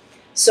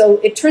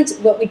 So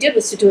what we did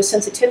was to do a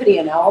sensitivity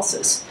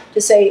analysis to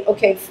say,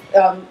 okay,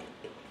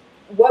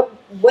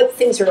 what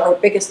things are our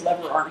biggest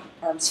lever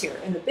arms here?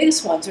 And the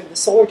biggest ones are the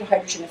solar to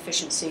hydrogen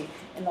efficiency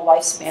and the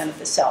lifespan of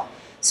the cell.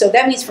 So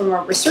that means from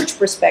a research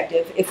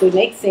perspective, if we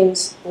make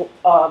things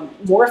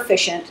more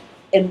efficient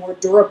and more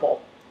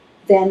durable,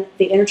 then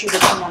the energy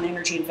return on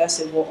energy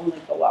invested will only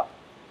go up.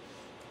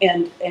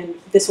 And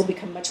this will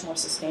become much more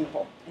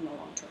sustainable in the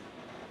long term.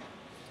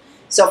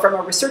 So from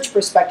a research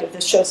perspective,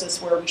 this shows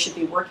us where we should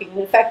be working. And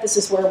in fact, this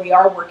is where we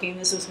are working.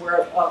 This is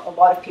where a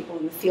lot of people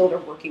in the field are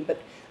working.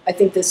 But I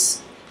think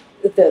this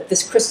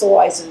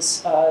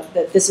crystallizes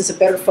that this is a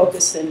better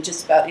focus than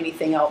just about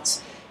anything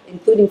else,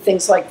 including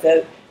things like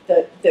the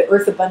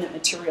earth abundant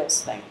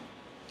materials thing.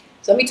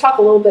 So let me talk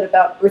a little bit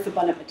about earth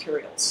abundant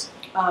materials.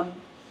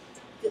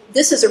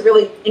 This is a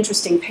really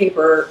interesting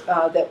paper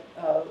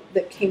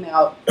that came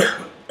out.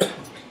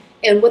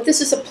 And what this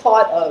is a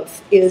plot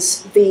of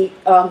is the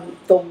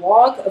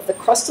log of the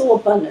crustal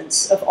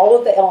abundance of all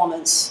of the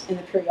elements in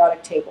the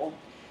periodic table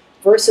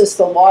versus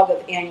the log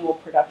of annual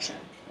production.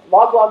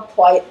 Log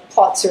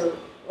plots are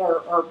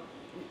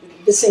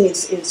this thing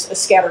is a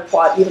scatter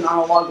plot even on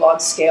a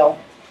log scale.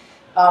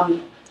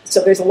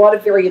 So there's a lot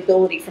of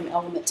variability from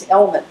element to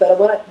element.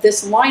 But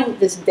this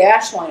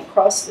dash line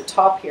across the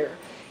top here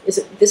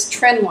is this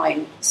trend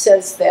line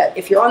says that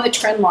if you're on the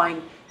trend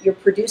line, you're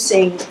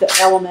producing the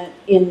element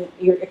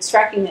you're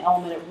extracting the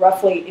element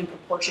roughly in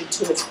proportion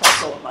to its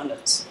crustal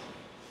abundance.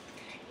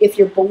 If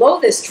you're below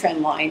this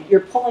trend line,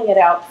 you're pulling it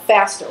out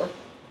faster.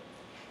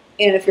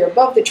 And if you're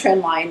above the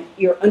trend line,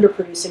 you're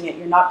underproducing it.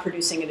 You're not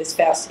producing it as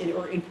fast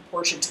or in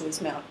proportion to the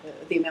amount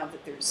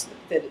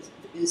that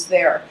is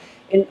there.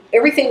 And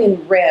everything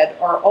in red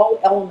are all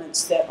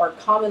elements that are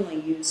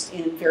commonly used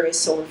in various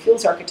solar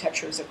fuels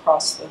architectures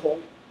across the whole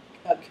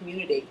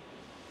community.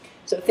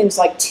 So things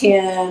like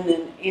tin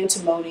and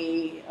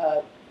antimony,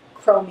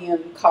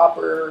 chromium,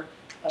 copper,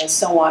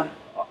 so on,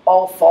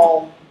 all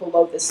fall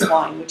below this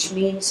line, which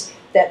means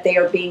that they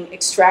are being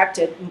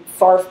extracted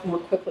far more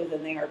quickly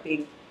than they are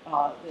being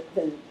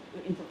than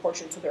in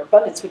proportion to their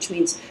abundance, which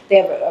means they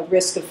have a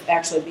risk of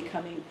actually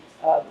becoming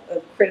a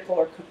critical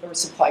or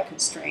supply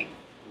constraint.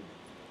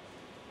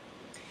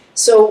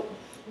 So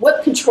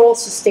what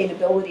controls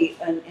sustainability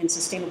and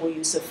sustainable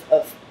use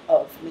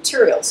of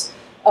materials?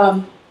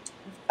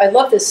 I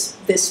love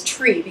this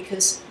tree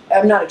because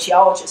I'm not a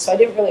geologist, so I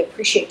didn't really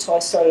appreciate till I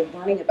started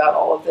learning about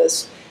all of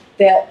this,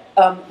 that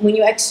when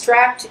you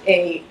extract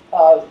any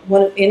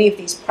of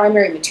these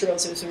primary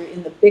materials, those are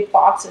in the big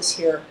boxes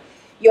here,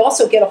 you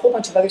also get a whole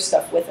bunch of other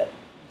stuff with it.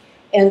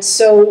 And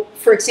so,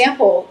 for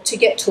example, to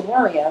get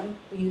tellurium,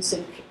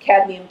 using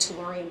cadmium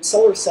tellurium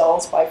solar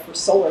cells for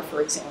solar,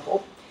 for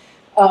example,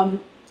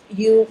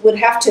 you would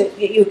have to,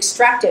 you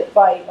extract it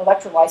by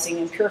electrolyzing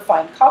and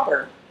purifying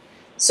copper.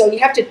 So you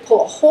have to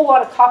pull a whole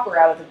lot of copper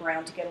out of the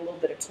ground to get a little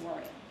bit of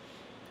tellurium.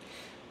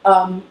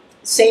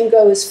 Same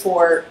goes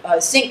for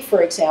zinc,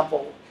 for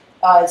example.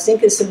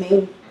 Zinc is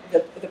the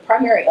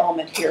primary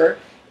element here,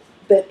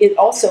 but it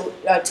also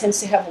tends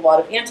to have a lot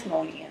of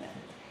antimony in it.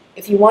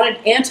 If you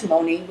wanted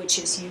antimony, which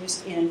is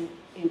used in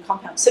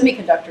compound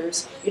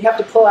semiconductors, you'd have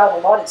to pull out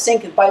a lot of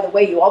zinc, and by the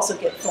way, you also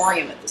get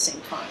thorium at the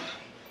same time.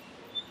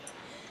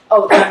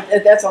 Oh,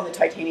 that's on the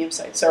titanium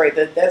side. Sorry,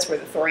 that's where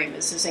the thorium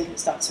is. The zinc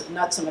is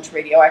not so much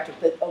radioactive,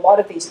 but a lot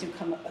of these do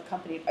come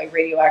accompanied by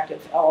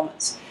radioactive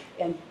elements.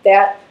 And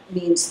that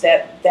means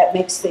that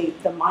makes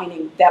the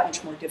mining that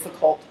much more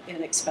difficult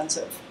and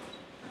expensive.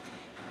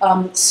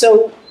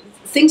 So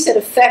things that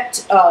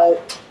affect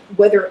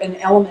whether an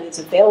element is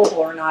available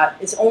or not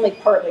is only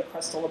partly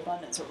crustal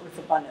abundance or earth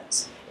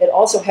abundance. It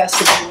also has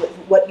to do with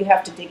what you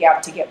have to dig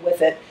out to get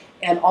with it,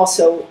 and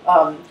also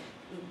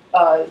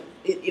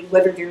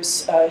whether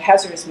there's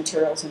hazardous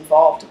materials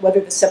involved, whether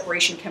the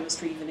separation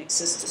chemistry even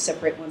exists to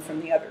separate one from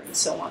the other, and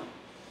so on.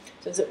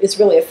 So it's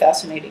really a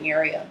fascinating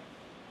area.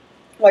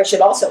 Well, I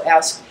should also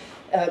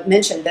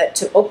mention that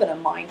to open a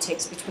mine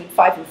takes between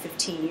 5 and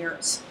 15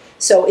 years.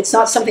 So it's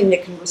not something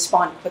that can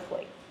respond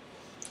quickly.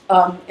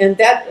 And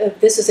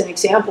this is an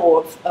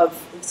example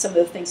of some of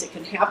the things that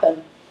can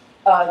happen.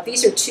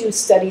 These are two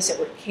studies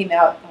that came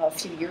out a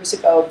few years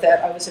ago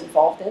that I was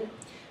involved in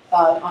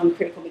on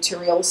critical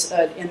materials,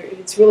 and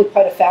it's really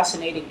quite a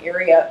fascinating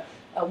area.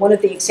 One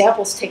of the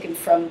examples taken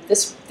from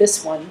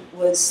this one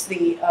was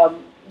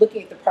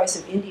looking at the price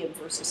of indium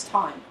versus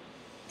time.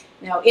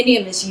 Now,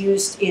 indium is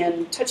used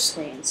in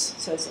touchscreens,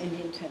 so it's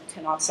indium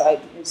tin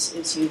oxide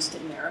is used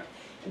in there.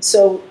 And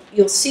so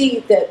you'll see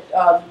that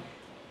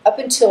up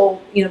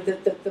until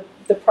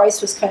the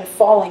price was kind of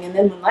falling, and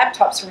then when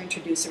laptops were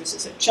introduced, there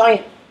was a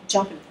giant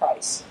jump in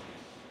price.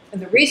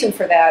 And the reason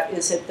for that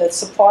is that the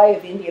supply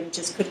of indium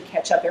just couldn't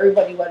catch up.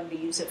 Everybody wanted to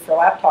use it for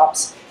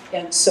laptops,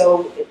 and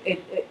so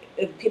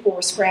people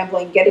were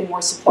scrambling, getting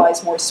more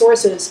supplies, more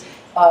sources,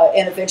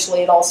 and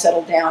eventually it all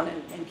settled down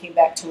and came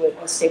back to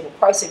a stable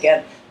price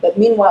again. But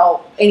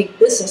meanwhile, any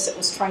business that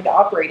was trying to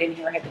operate in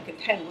here had to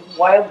contend with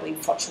wildly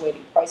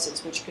fluctuating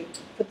prices, which could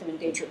put them in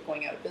danger of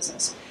going out of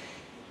business.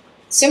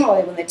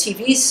 Similarly, when the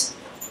TVs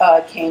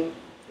came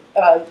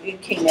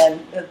in,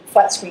 the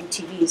flat screen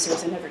TVs, there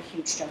was another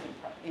huge jump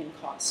in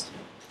cost.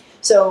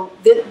 So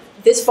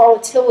this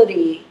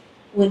volatility,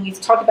 when you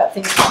talk about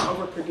things being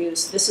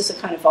overproduced, this is the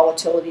kind of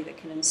volatility that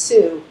can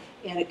ensue,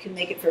 and it can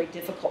make it very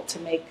difficult to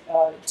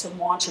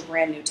launch a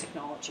brand new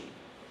technology.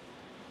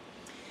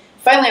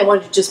 Finally, I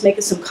wanted to just make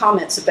some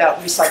comments about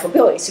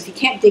recyclability. So if you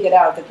can't dig it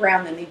out of the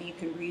ground, then maybe you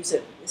can reuse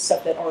it,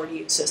 stuff that already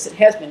exists, that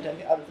has been dug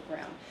out of the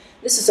ground.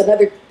 This is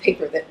another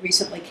paper that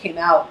recently came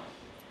out,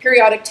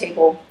 periodic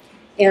table,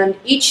 and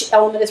each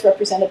element is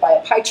represented by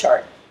a pie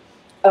chart.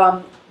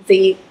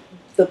 The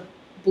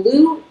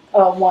blue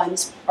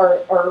ones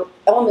are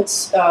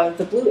elements,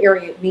 the blue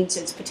area means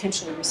it's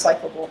potentially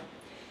recyclable.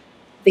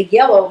 The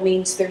yellow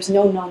means there's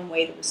no known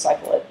way to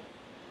recycle it.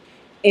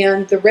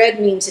 And the red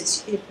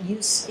means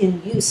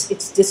in use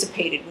it's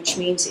dissipated, which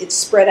means it's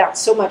spread out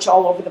so much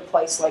all over the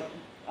place, like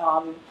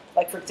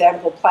for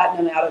example,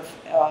 platinum out of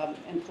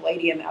and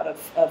palladium out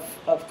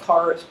of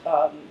cars,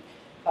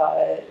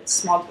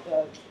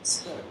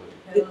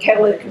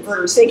 catalytic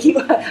converters. Thank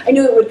you. I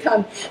knew it would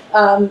come.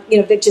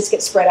 That just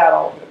get spread out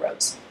all over the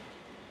roads,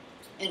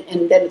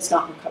 and then it's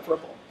not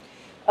recoverable.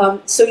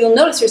 So you'll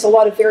notice there's a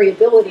lot of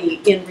variability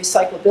in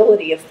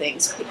recyclability of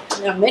things.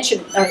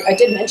 I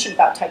did mention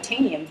about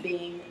titanium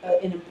being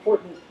an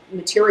important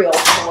material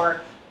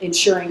for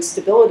ensuring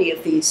stability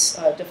of these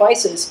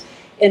devices,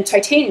 and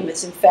titanium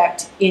is in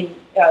fact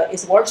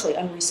is largely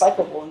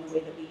unrecyclable in the way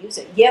that we use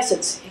it. Yes,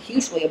 it's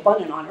hugely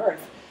abundant on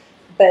Earth,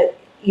 but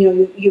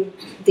the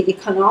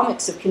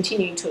economics of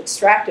continuing to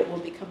extract it will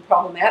become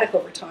problematic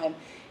over time.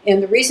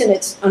 And the reason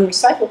it's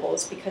unrecyclable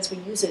is because we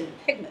use it in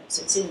pigments.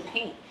 It's in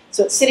paint.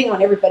 So it's sitting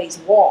on everybody's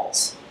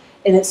walls,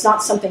 and it's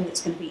not something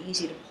that's going to be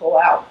easy to pull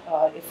out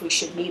if we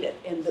should need it.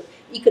 And the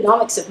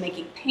economics of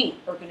making paint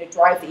are going to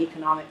drive the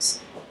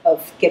economics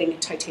of getting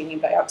titanium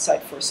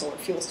dioxide for solar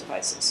fuels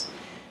devices.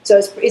 So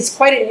it's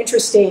quite an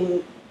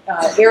interesting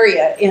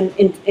area.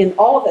 In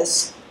all of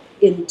us,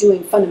 in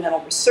doing fundamental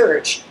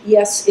research,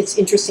 yes, it's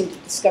interesting to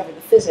discover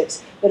the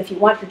physics, but if you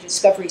want your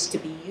discoveries to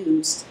be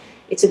used,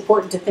 it's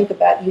important to think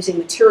about using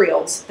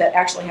materials that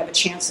actually have a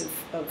chance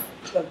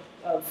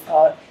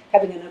of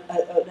having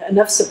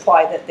enough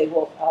supply that they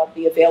will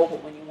be available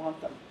when you want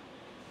them.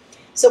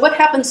 So what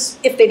happens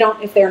if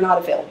they're not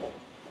available?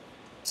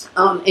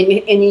 And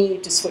you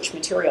need to switch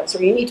materials,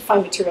 or you need to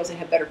find materials that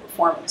have better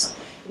performance.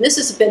 And this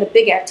has been a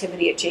big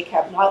activity at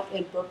JCAP, not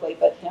in Berkeley,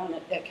 but down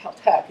at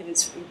Caltech, and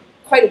it's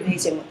quite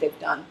amazing what they've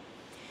done.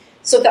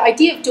 So the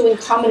idea of doing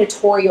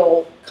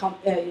combinatorial,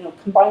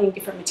 combining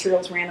different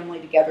materials randomly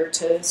together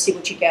to see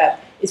what you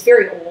get is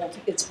very old.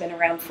 It's been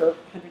around for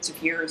hundreds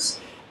of years.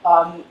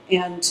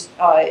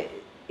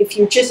 If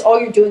you're all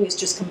you're doing is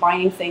just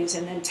combining things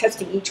and then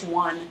testing each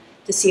one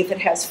to see if it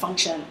has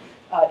function,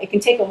 it can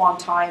take a long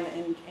time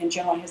and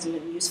generally hasn't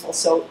been useful.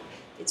 So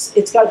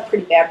it's got a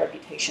pretty bad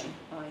reputation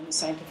in the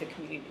scientific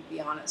community, to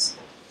be honest.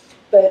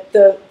 But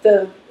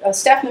the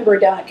staff member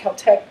down at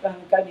Caltech, a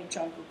guy named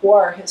John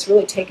Gregoire, has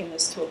really taken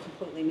this to a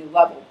completely new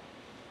level.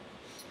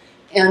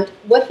 And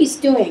what he's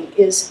doing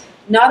is,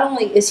 not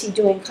only is he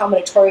doing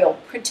combinatorial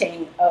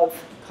printing of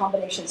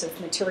combinations of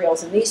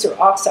materials, and these are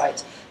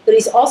oxides, but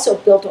he's also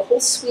built a whole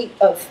suite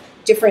of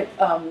different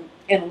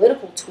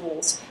analytical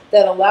tools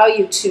that allow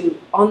you to,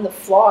 on the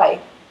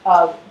fly,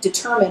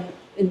 determine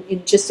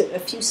in just a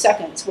few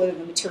seconds whether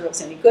the material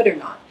is any good or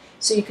not.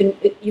 So you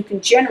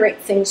can generate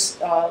things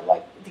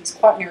like these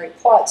quaternary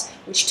plots,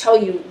 which tell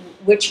you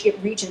which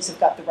regions have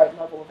got the right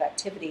level of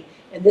activity.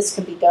 And this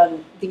can be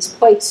done, these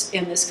plates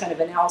and this kind of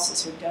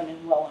analysis are done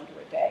in well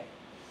under a day.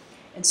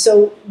 And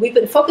so we've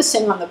been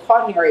focusing on the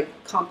quaternary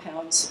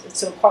compounds,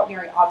 so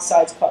quaternary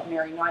oxides,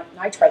 quaternary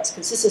nitrites,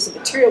 because this is a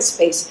material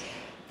space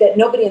that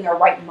nobody in their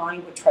right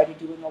mind would try to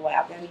do in the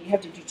lab. I mean, you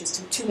have to do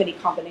just too many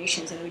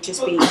combinations, and it would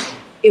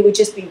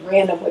just be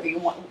random whether you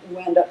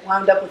wound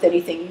up with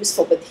anything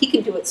useful. But he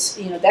can do it.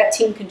 That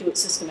team can do it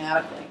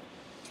systematically.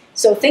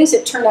 So things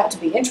that turn out to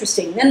be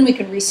interesting, then we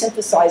can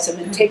resynthesize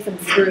them and take them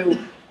through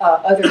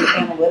other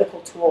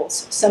analytical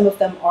tools. Some of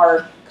them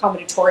are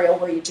combinatorial,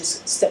 where you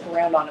just step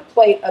around on a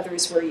plate.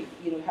 Others where you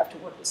have to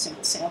work with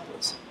single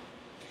samples.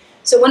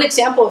 So one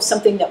example of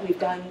something that we've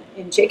done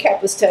in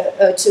JCAP was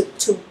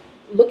to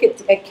look at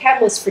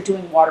catalysts for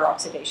doing water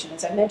oxidation.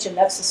 As I mentioned,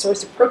 that's the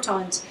source of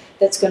protons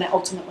that's going to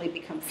ultimately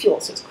become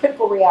fuel. So it's a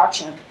critical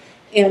reaction,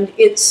 and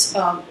it's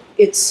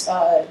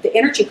the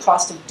energy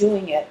cost of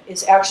doing it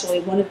is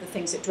actually one of the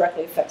things that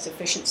directly affects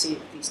efficiency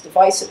of these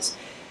devices.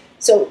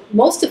 So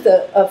most of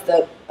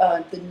the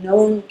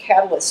known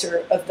catalysts are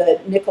of the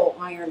nickel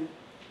iron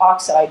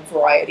oxide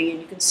variety,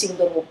 and you can see a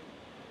little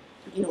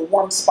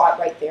warm spot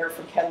right there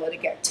for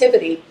catalytic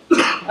activity.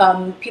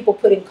 People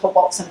put in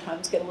cobalt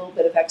sometimes get a little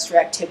bit of extra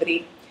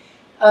activity.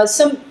 A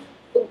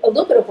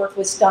little bit of work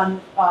was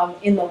done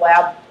in the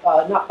lab,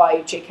 not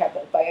by JCAP,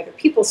 but by other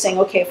people, saying,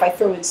 okay, if I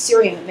throw in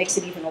cerium, it makes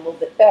it even a little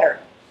bit better.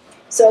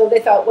 So they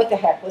thought, what the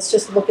heck, let's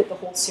just look at the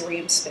whole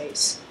cerium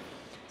space.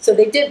 So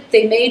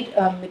they made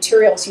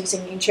materials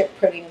using inkjet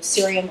printing of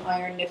cerium,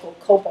 iron, nickel,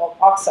 cobalt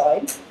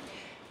oxide,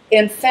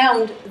 and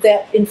found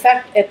that, in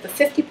fact, at the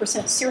 50%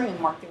 cerium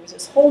mark, there was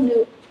this whole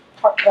new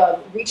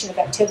region of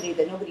activity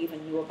that nobody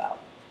even knew about.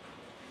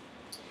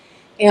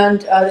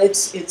 And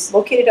it's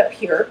located up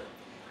here.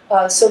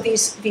 So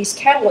these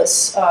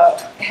catalysts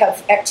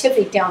have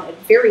activity down at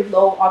very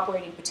low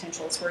operating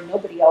potentials where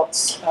nobody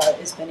else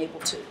has been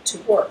able to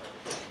work.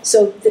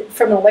 So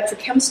from an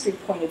electrochemistry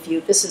point of view,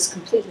 this is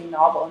completely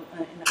novel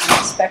and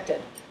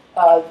unexpected.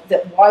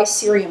 That why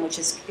cerium, which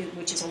is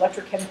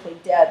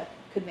electrochemically dead,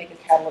 could make a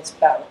catalyst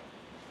better.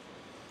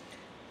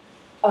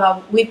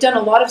 We've done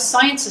a lot of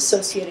science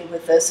associated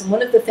with this, and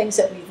one of the things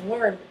that we've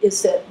learned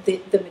is that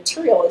the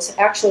material is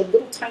actually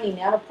little tiny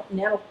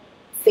nano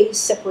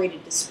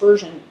phase-separated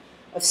dispersion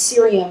of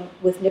cerium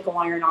with nickel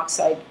iron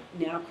oxide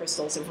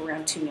nanocrystals of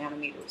around 2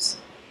 nanometers.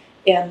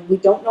 And we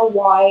don't know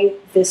why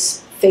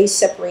this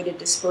phase-separated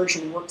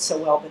dispersion works so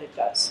well, but it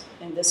does.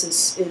 And this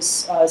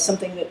is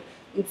something that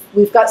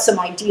we've got some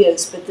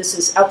ideas, but this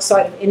is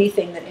outside of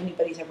anything that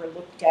anybody's ever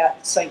looked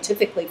at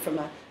scientifically from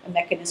a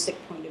mechanistic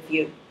point of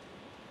view.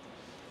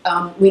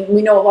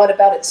 We know a lot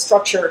about its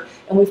structure,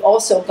 and we've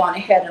also gone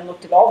ahead and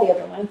looked at all the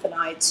other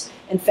lanthanides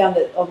and found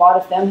that a lot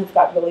of them have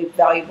got really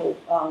valuable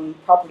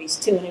properties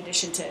too, in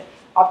addition to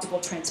optical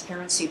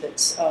transparency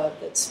that's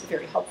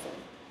very helpful.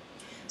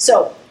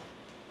 So,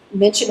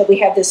 mentioned that we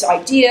had this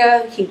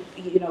idea.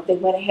 They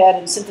went ahead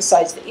and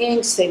synthesized the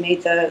inks. They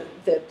made the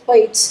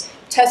plates,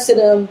 tested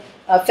them,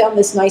 found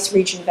this nice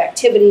region of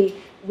activity,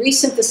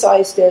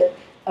 resynthesized it,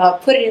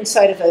 put it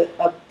inside of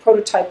a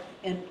prototype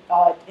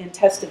and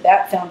tested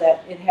that, found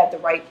that it had the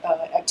right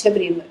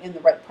activity and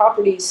the right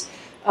properties.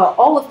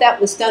 All of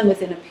that was done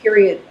within a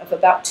period of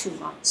about 2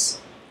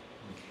 months.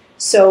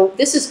 So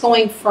this is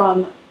going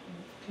from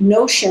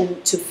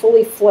notion to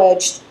fully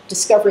fledged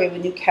discovery of a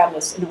new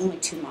catalyst in only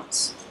 2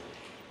 months.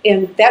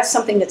 And that's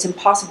something that's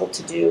impossible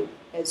to do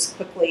as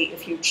quickly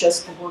if you're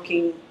just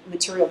working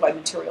material by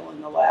material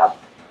in the lab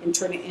and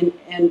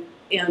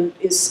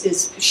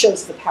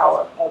shows the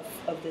power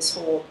of this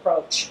whole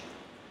approach.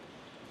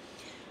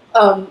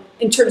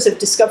 In terms of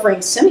discovering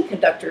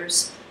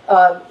semiconductors,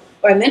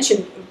 I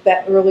mentioned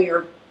that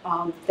earlier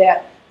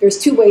that there's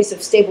 2 ways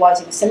of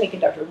stabilizing a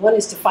semiconductor. One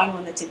is to find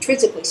one that's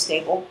intrinsically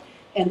stable,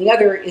 and the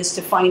other is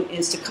to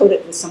coat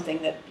it with something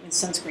that is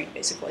sunscreen,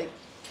 basically.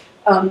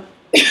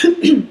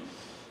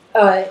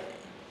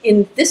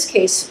 In this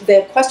case,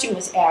 the question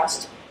was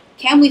asked: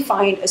 can we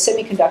find a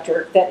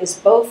semiconductor that is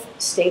both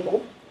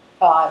stable,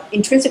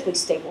 intrinsically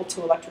stable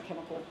to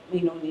electrochemical,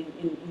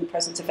 in the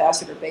presence of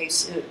acid or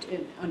base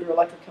under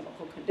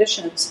electrochemical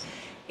conditions,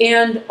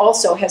 and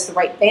also has the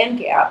right band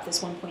gap,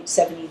 this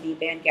 1.7 eV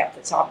band gap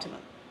that's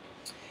optimum.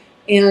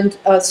 And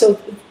so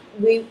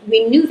we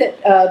knew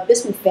that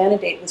bismuth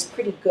vanadate was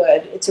pretty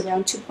good. It's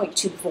around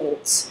 2.2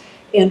 volts.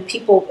 And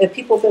people have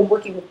been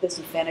working with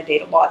bismuth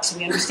vanadate a lot, so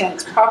we understand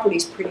its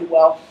properties pretty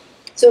well.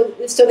 So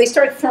they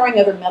started throwing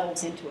other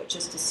metals into it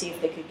just to see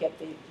if they could get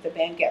the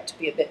band gap to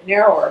be a bit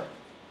narrower.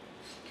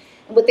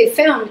 And what they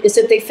found is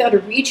that they found a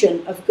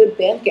region of good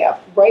band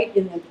gap right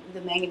in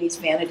the manganese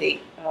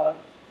vanadate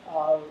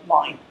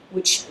line,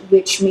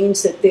 which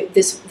means that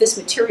this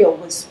material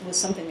was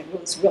something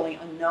that was really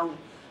unknown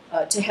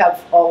to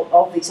have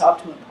all these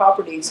optimum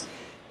properties.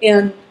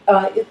 And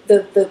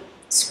the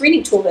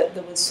screening tool that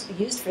was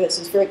used for this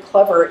is very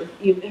clever.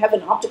 You have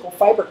an optical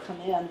fiber come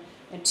in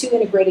and two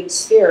integrating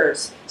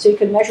spheres, so you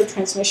can measure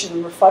transmission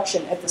and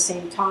reflection at the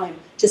same time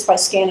just by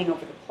scanning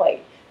over the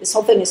plate. This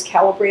whole thing is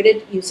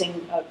calibrated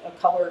using a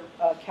color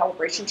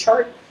calibration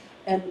chart,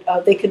 and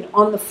they can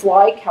on the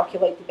fly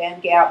calculate the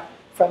band gap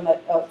from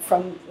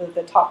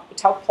the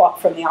top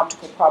plot from the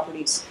optical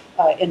properties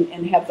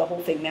and have the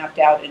whole thing mapped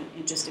out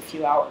in just a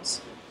few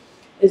hours.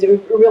 It's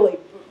really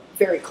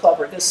very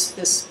clever.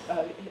 This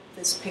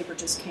paper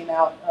just came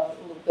out a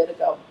little bit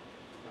ago.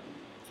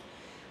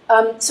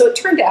 So it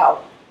turned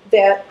out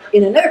that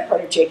in another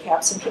part of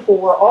JCAP, some people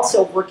were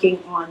also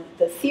working on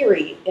the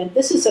theory, and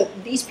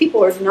these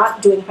people are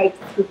not doing high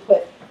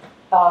throughput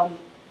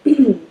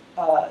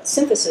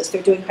synthesis,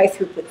 they're doing high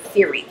throughput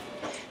theory.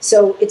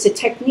 So it's a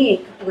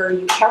technique where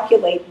you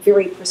calculate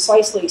very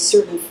precisely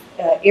certain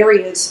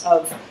areas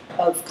of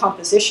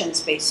compositions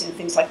based on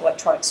things like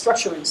electronic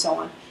structure and so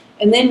on,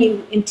 and then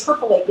you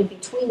interpolate in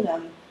between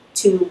them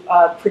to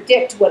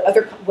predict what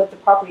the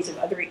properties of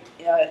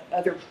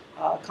other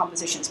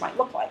compositions might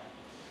look like.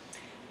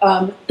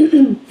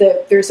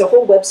 There's a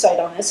whole website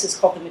on this. It's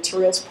called the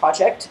Materials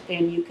Project,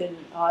 and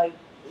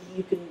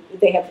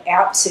they have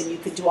apps, and you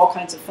can do all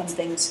kinds of fun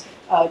things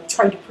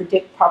trying to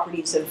predict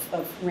properties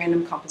of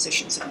random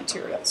compositions of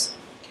materials.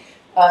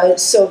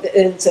 So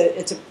it's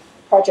a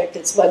project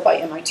that's led by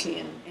MIT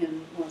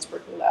and Lawrence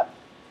Berkeley Lab.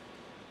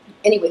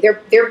 Anyway,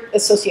 they're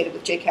associated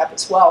with JCAP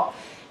as well,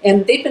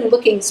 and they've been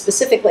looking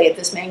specifically at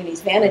this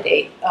manganese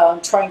vanadate,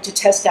 trying to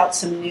test out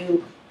some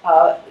new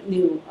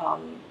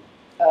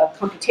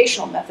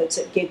computational methods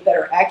that gave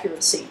better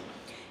accuracy,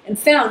 and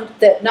found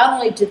that not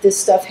only did this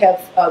stuff have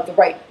the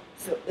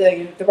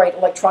right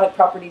electronic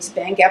properties, the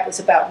band gap was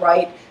about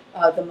right,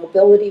 the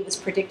mobility was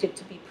predicted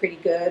to be pretty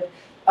good,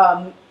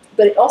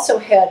 but it also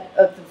had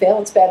the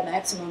valence band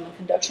maximum and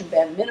conduction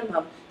band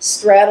minimum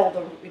straddle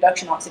the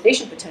reduction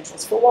oxidation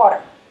potentials for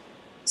water.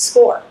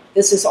 Score.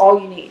 This is all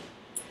you need.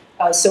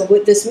 So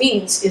what this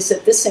means is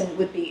that this thing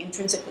would be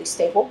intrinsically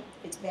stable.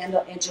 Its band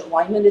edge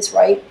alignment is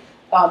right.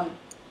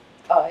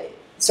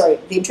 Sorry,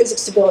 the intrinsic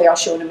stability I'll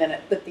show in a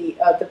minute, but the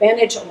band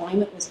edge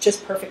alignment was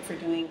just perfect for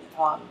doing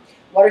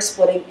water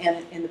splitting,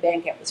 and the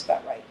band gap was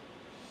about right.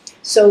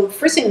 So the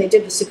first thing they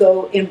did was to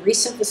go and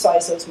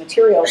resynthesize those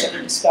materials that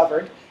were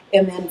discovered,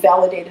 and then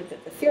validated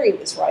that the theory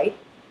was right.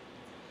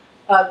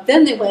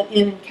 Then they went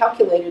in and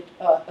calculated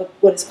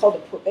what is called a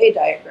Courbet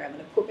diagram.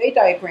 And a Courbet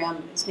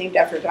diagram is named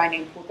after a guy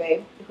named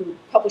Courbet who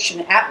published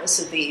an atlas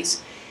of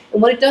these.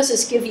 And what it does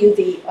is give you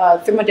the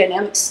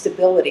thermodynamic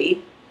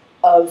stability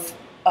of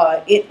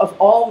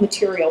all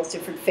materials,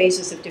 different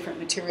phases of different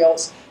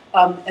materials,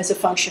 as a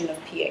function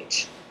of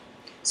pH.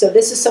 So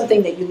this is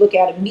something that you look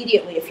at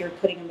immediately if you're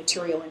putting a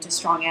material into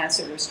strong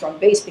acid or strong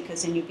base,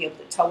 because then you'll be able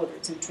to tell whether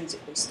it's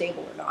intrinsically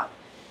stable or not.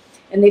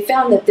 And they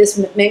found that this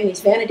manganese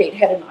vanadate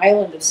had an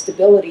island of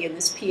stability in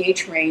this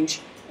pH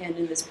range and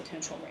in this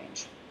potential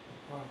range.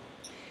 Wow.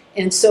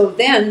 And so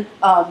then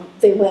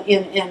they went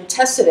in and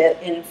tested it,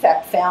 and in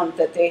fact found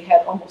that they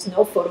had almost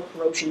no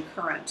photocorrosion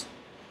current,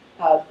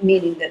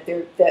 meaning that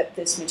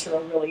this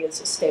material really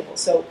is stable.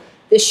 So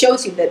this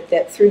shows you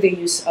that through the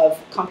use of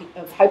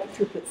high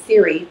throughput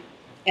theory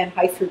and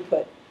high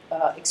throughput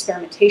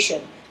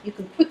experimentation, you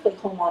can quickly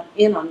home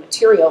in on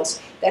materials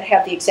that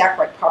have the exact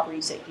right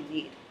properties that you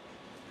need.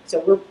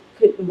 So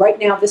right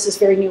now, this is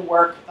very new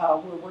work.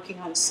 We're working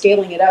on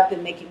scaling it up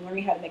and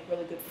learning how to make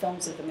really good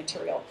films of the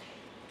material.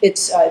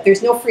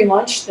 There's no free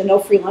lunch. The no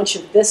free lunch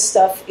of this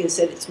stuff is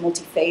that it's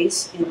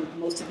multi-phase in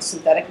most of the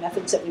synthetic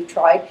methods that we've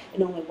tried,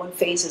 and only one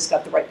phase has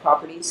got the right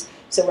properties.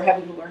 So we're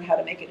having to learn how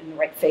to make it in the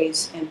right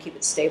phase and keep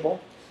it stable.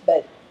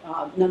 But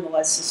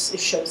nonetheless, it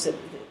shows that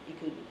you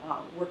can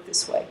work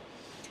this way.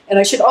 And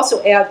I should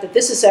also add that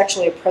this is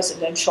actually a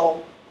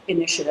presidential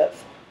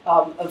initiative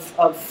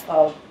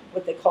of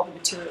what they call the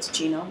materials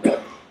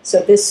genome. So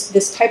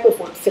this type of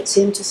work fits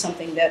into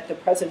something that the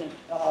President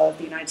of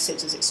the United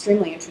States is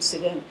extremely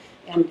interested in,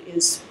 and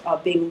is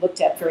being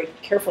looked at very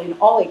carefully in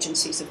all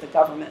agencies of the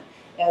government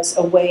as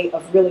a way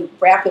of really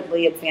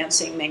rapidly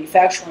advancing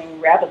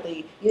manufacturing,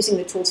 rapidly using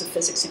the tools of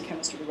physics and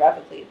chemistry to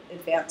rapidly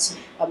advance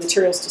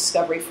materials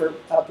discovery for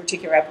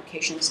particular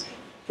applications,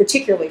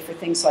 particularly for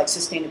things like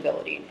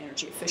sustainability and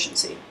energy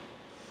efficiency.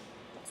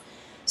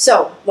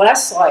 So,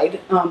 last slide.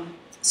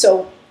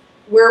 So,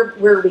 where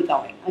are we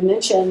going? I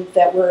mentioned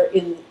that we're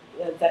in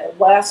the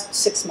last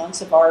 6 months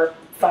of our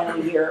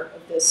final year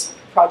of this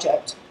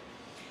project.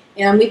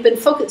 And we've been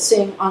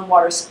focusing on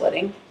water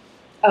splitting.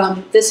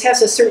 This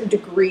has a certain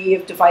degree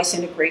of device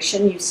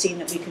integration. You've seen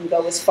that we can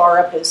go as far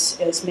up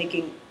as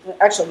making,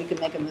 actually we can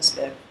make them this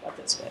big, about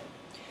this big,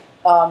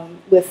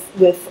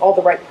 with all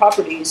the right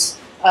properties.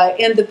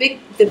 And the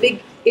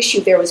big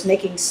issue there was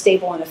making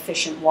stable and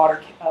efficient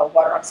water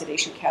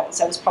oxidation catalysts.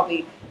 That was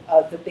probably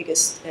the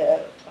biggest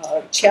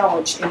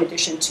challenge, in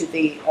addition to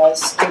the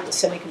stable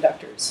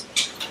semiconductors.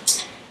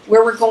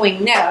 Where we're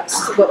going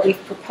next, what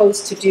we've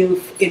proposed to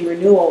do in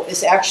Renewal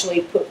is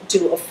actually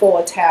do a full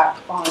attack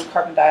on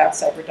carbon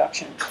dioxide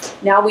reduction.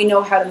 Now we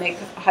know how to make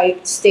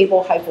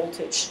stable, high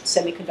voltage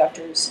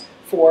semiconductors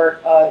for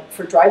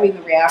driving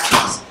the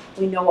reactors.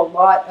 We know a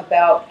lot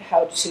about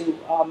how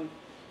to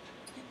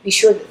be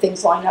sure that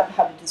things line up,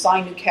 how to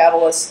design new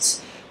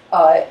catalysts,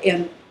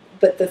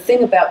 but the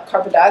thing about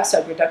carbon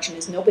dioxide reduction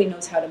is nobody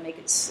knows how to make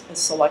it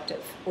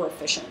selective or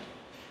efficient.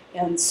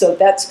 And so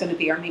that's going to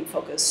be our main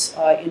focus,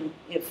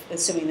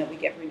 assuming that we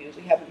get renewed.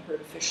 We haven't heard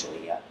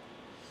officially yet.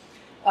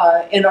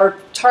 And our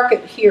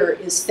target here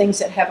is things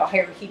that have a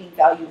higher heating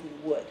value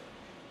than wood.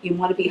 You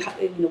want to be,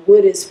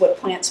 wood is what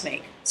plants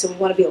make. So we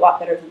want to be a lot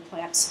better than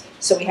plants.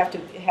 So we have to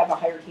have a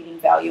higher heating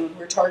value, and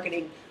we're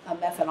targeting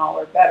methanol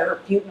or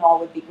better. Butanol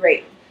would be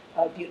great.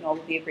 Butanol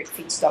would be a great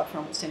feedstock for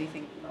almost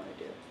anything we want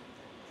to do.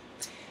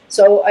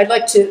 So I'd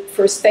like to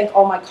first thank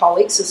all my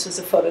colleagues. This was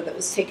a photo that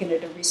was taken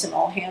at a recent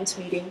all-hands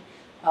meeting.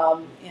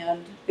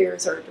 And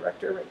there's our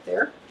director right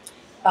there.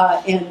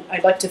 And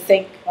I'd like to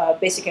thank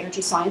Basic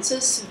Energy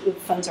Sciences, who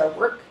funds our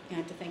work,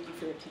 and to thank you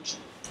for your attention.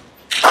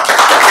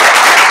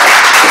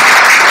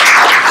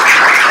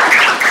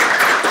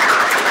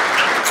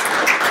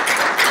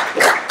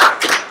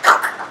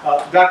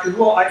 Dr.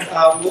 Houle,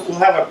 we'll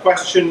have a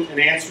question and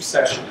answer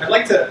session. I'd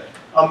like to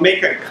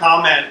make a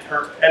comment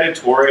or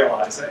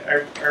editorialize.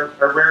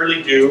 I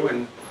rarely do,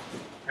 and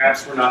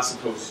perhaps we're not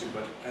supposed to,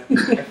 but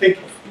I think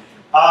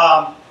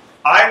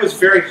I was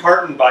very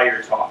heartened by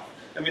your talk.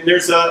 I mean,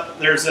 there's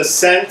a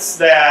sense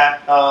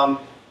that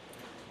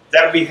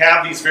that we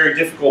have these very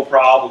difficult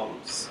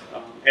problems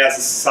as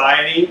a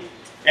society,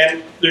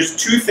 and there's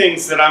two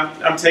things that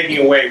I'm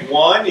taking away.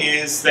 One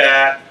is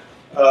that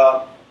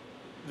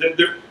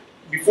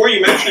before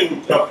you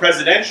mentioned the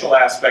presidential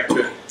aspect to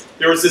it,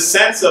 there was a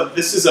sense of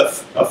this is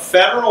a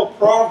federal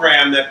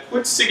program that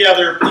puts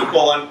together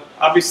people, and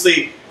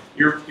obviously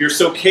you're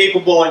so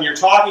capable and you're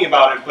talking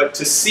about it, but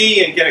to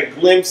see and get a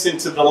glimpse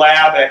into the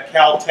lab at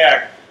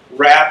Caltech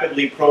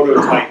rapidly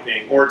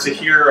prototyping, or to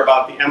hear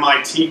about the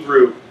MIT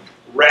group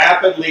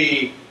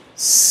rapidly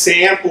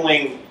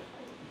sampling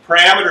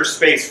parameter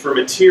space for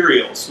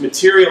materials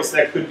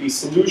that could be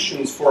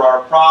solutions for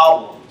our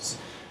problems,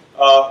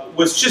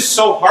 was just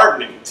so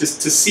heartening to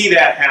see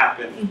that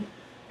happen.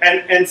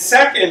 And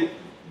second,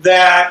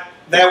 that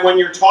when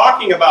you're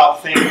talking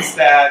about things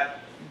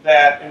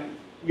and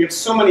we have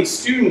so many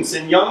students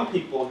and young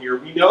people here,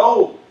 we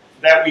know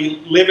that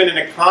we live in an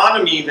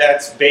economy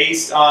that's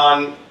based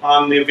on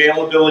the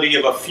availability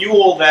of a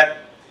fuel that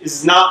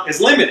is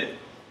limited.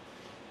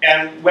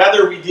 And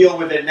whether we deal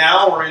with it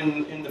now or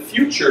in the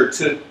future,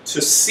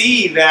 to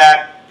see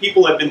that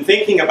people have been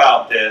thinking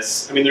about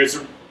this. I mean,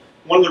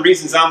 one of the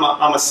reasons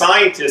I'm a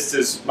scientist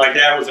is my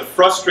dad was a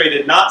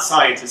frustrated not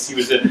scientist. He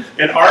was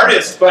an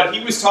artist, but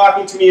he was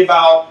talking to me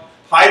about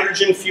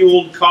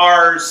hydrogen-fueled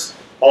cars,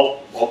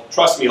 well,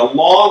 trust me, a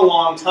long,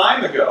 long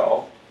time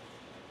ago.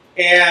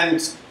 And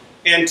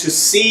to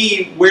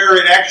see where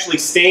it actually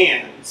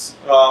stands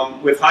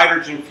with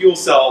hydrogen fuel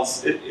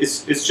cells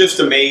is just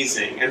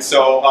amazing. And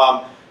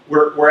so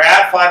we're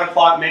at 5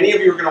 o'clock. Many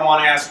of you are going to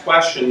want to ask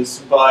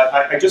questions, but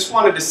I just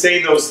wanted to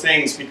say those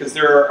things because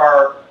there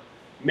are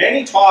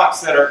many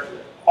talks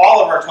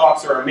all of our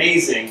talks are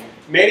amazing.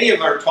 Many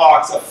of our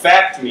talks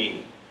affect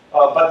me,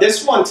 but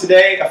this one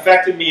today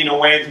affected me in a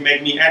way to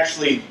make me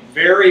actually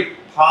very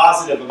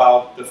positive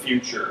about the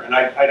future. And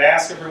I'd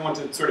ask everyone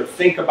to sort of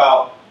think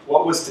about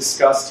what was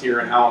discussed here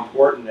and how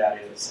important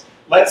that is.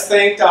 Let's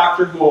thank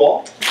Dr.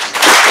 Houle.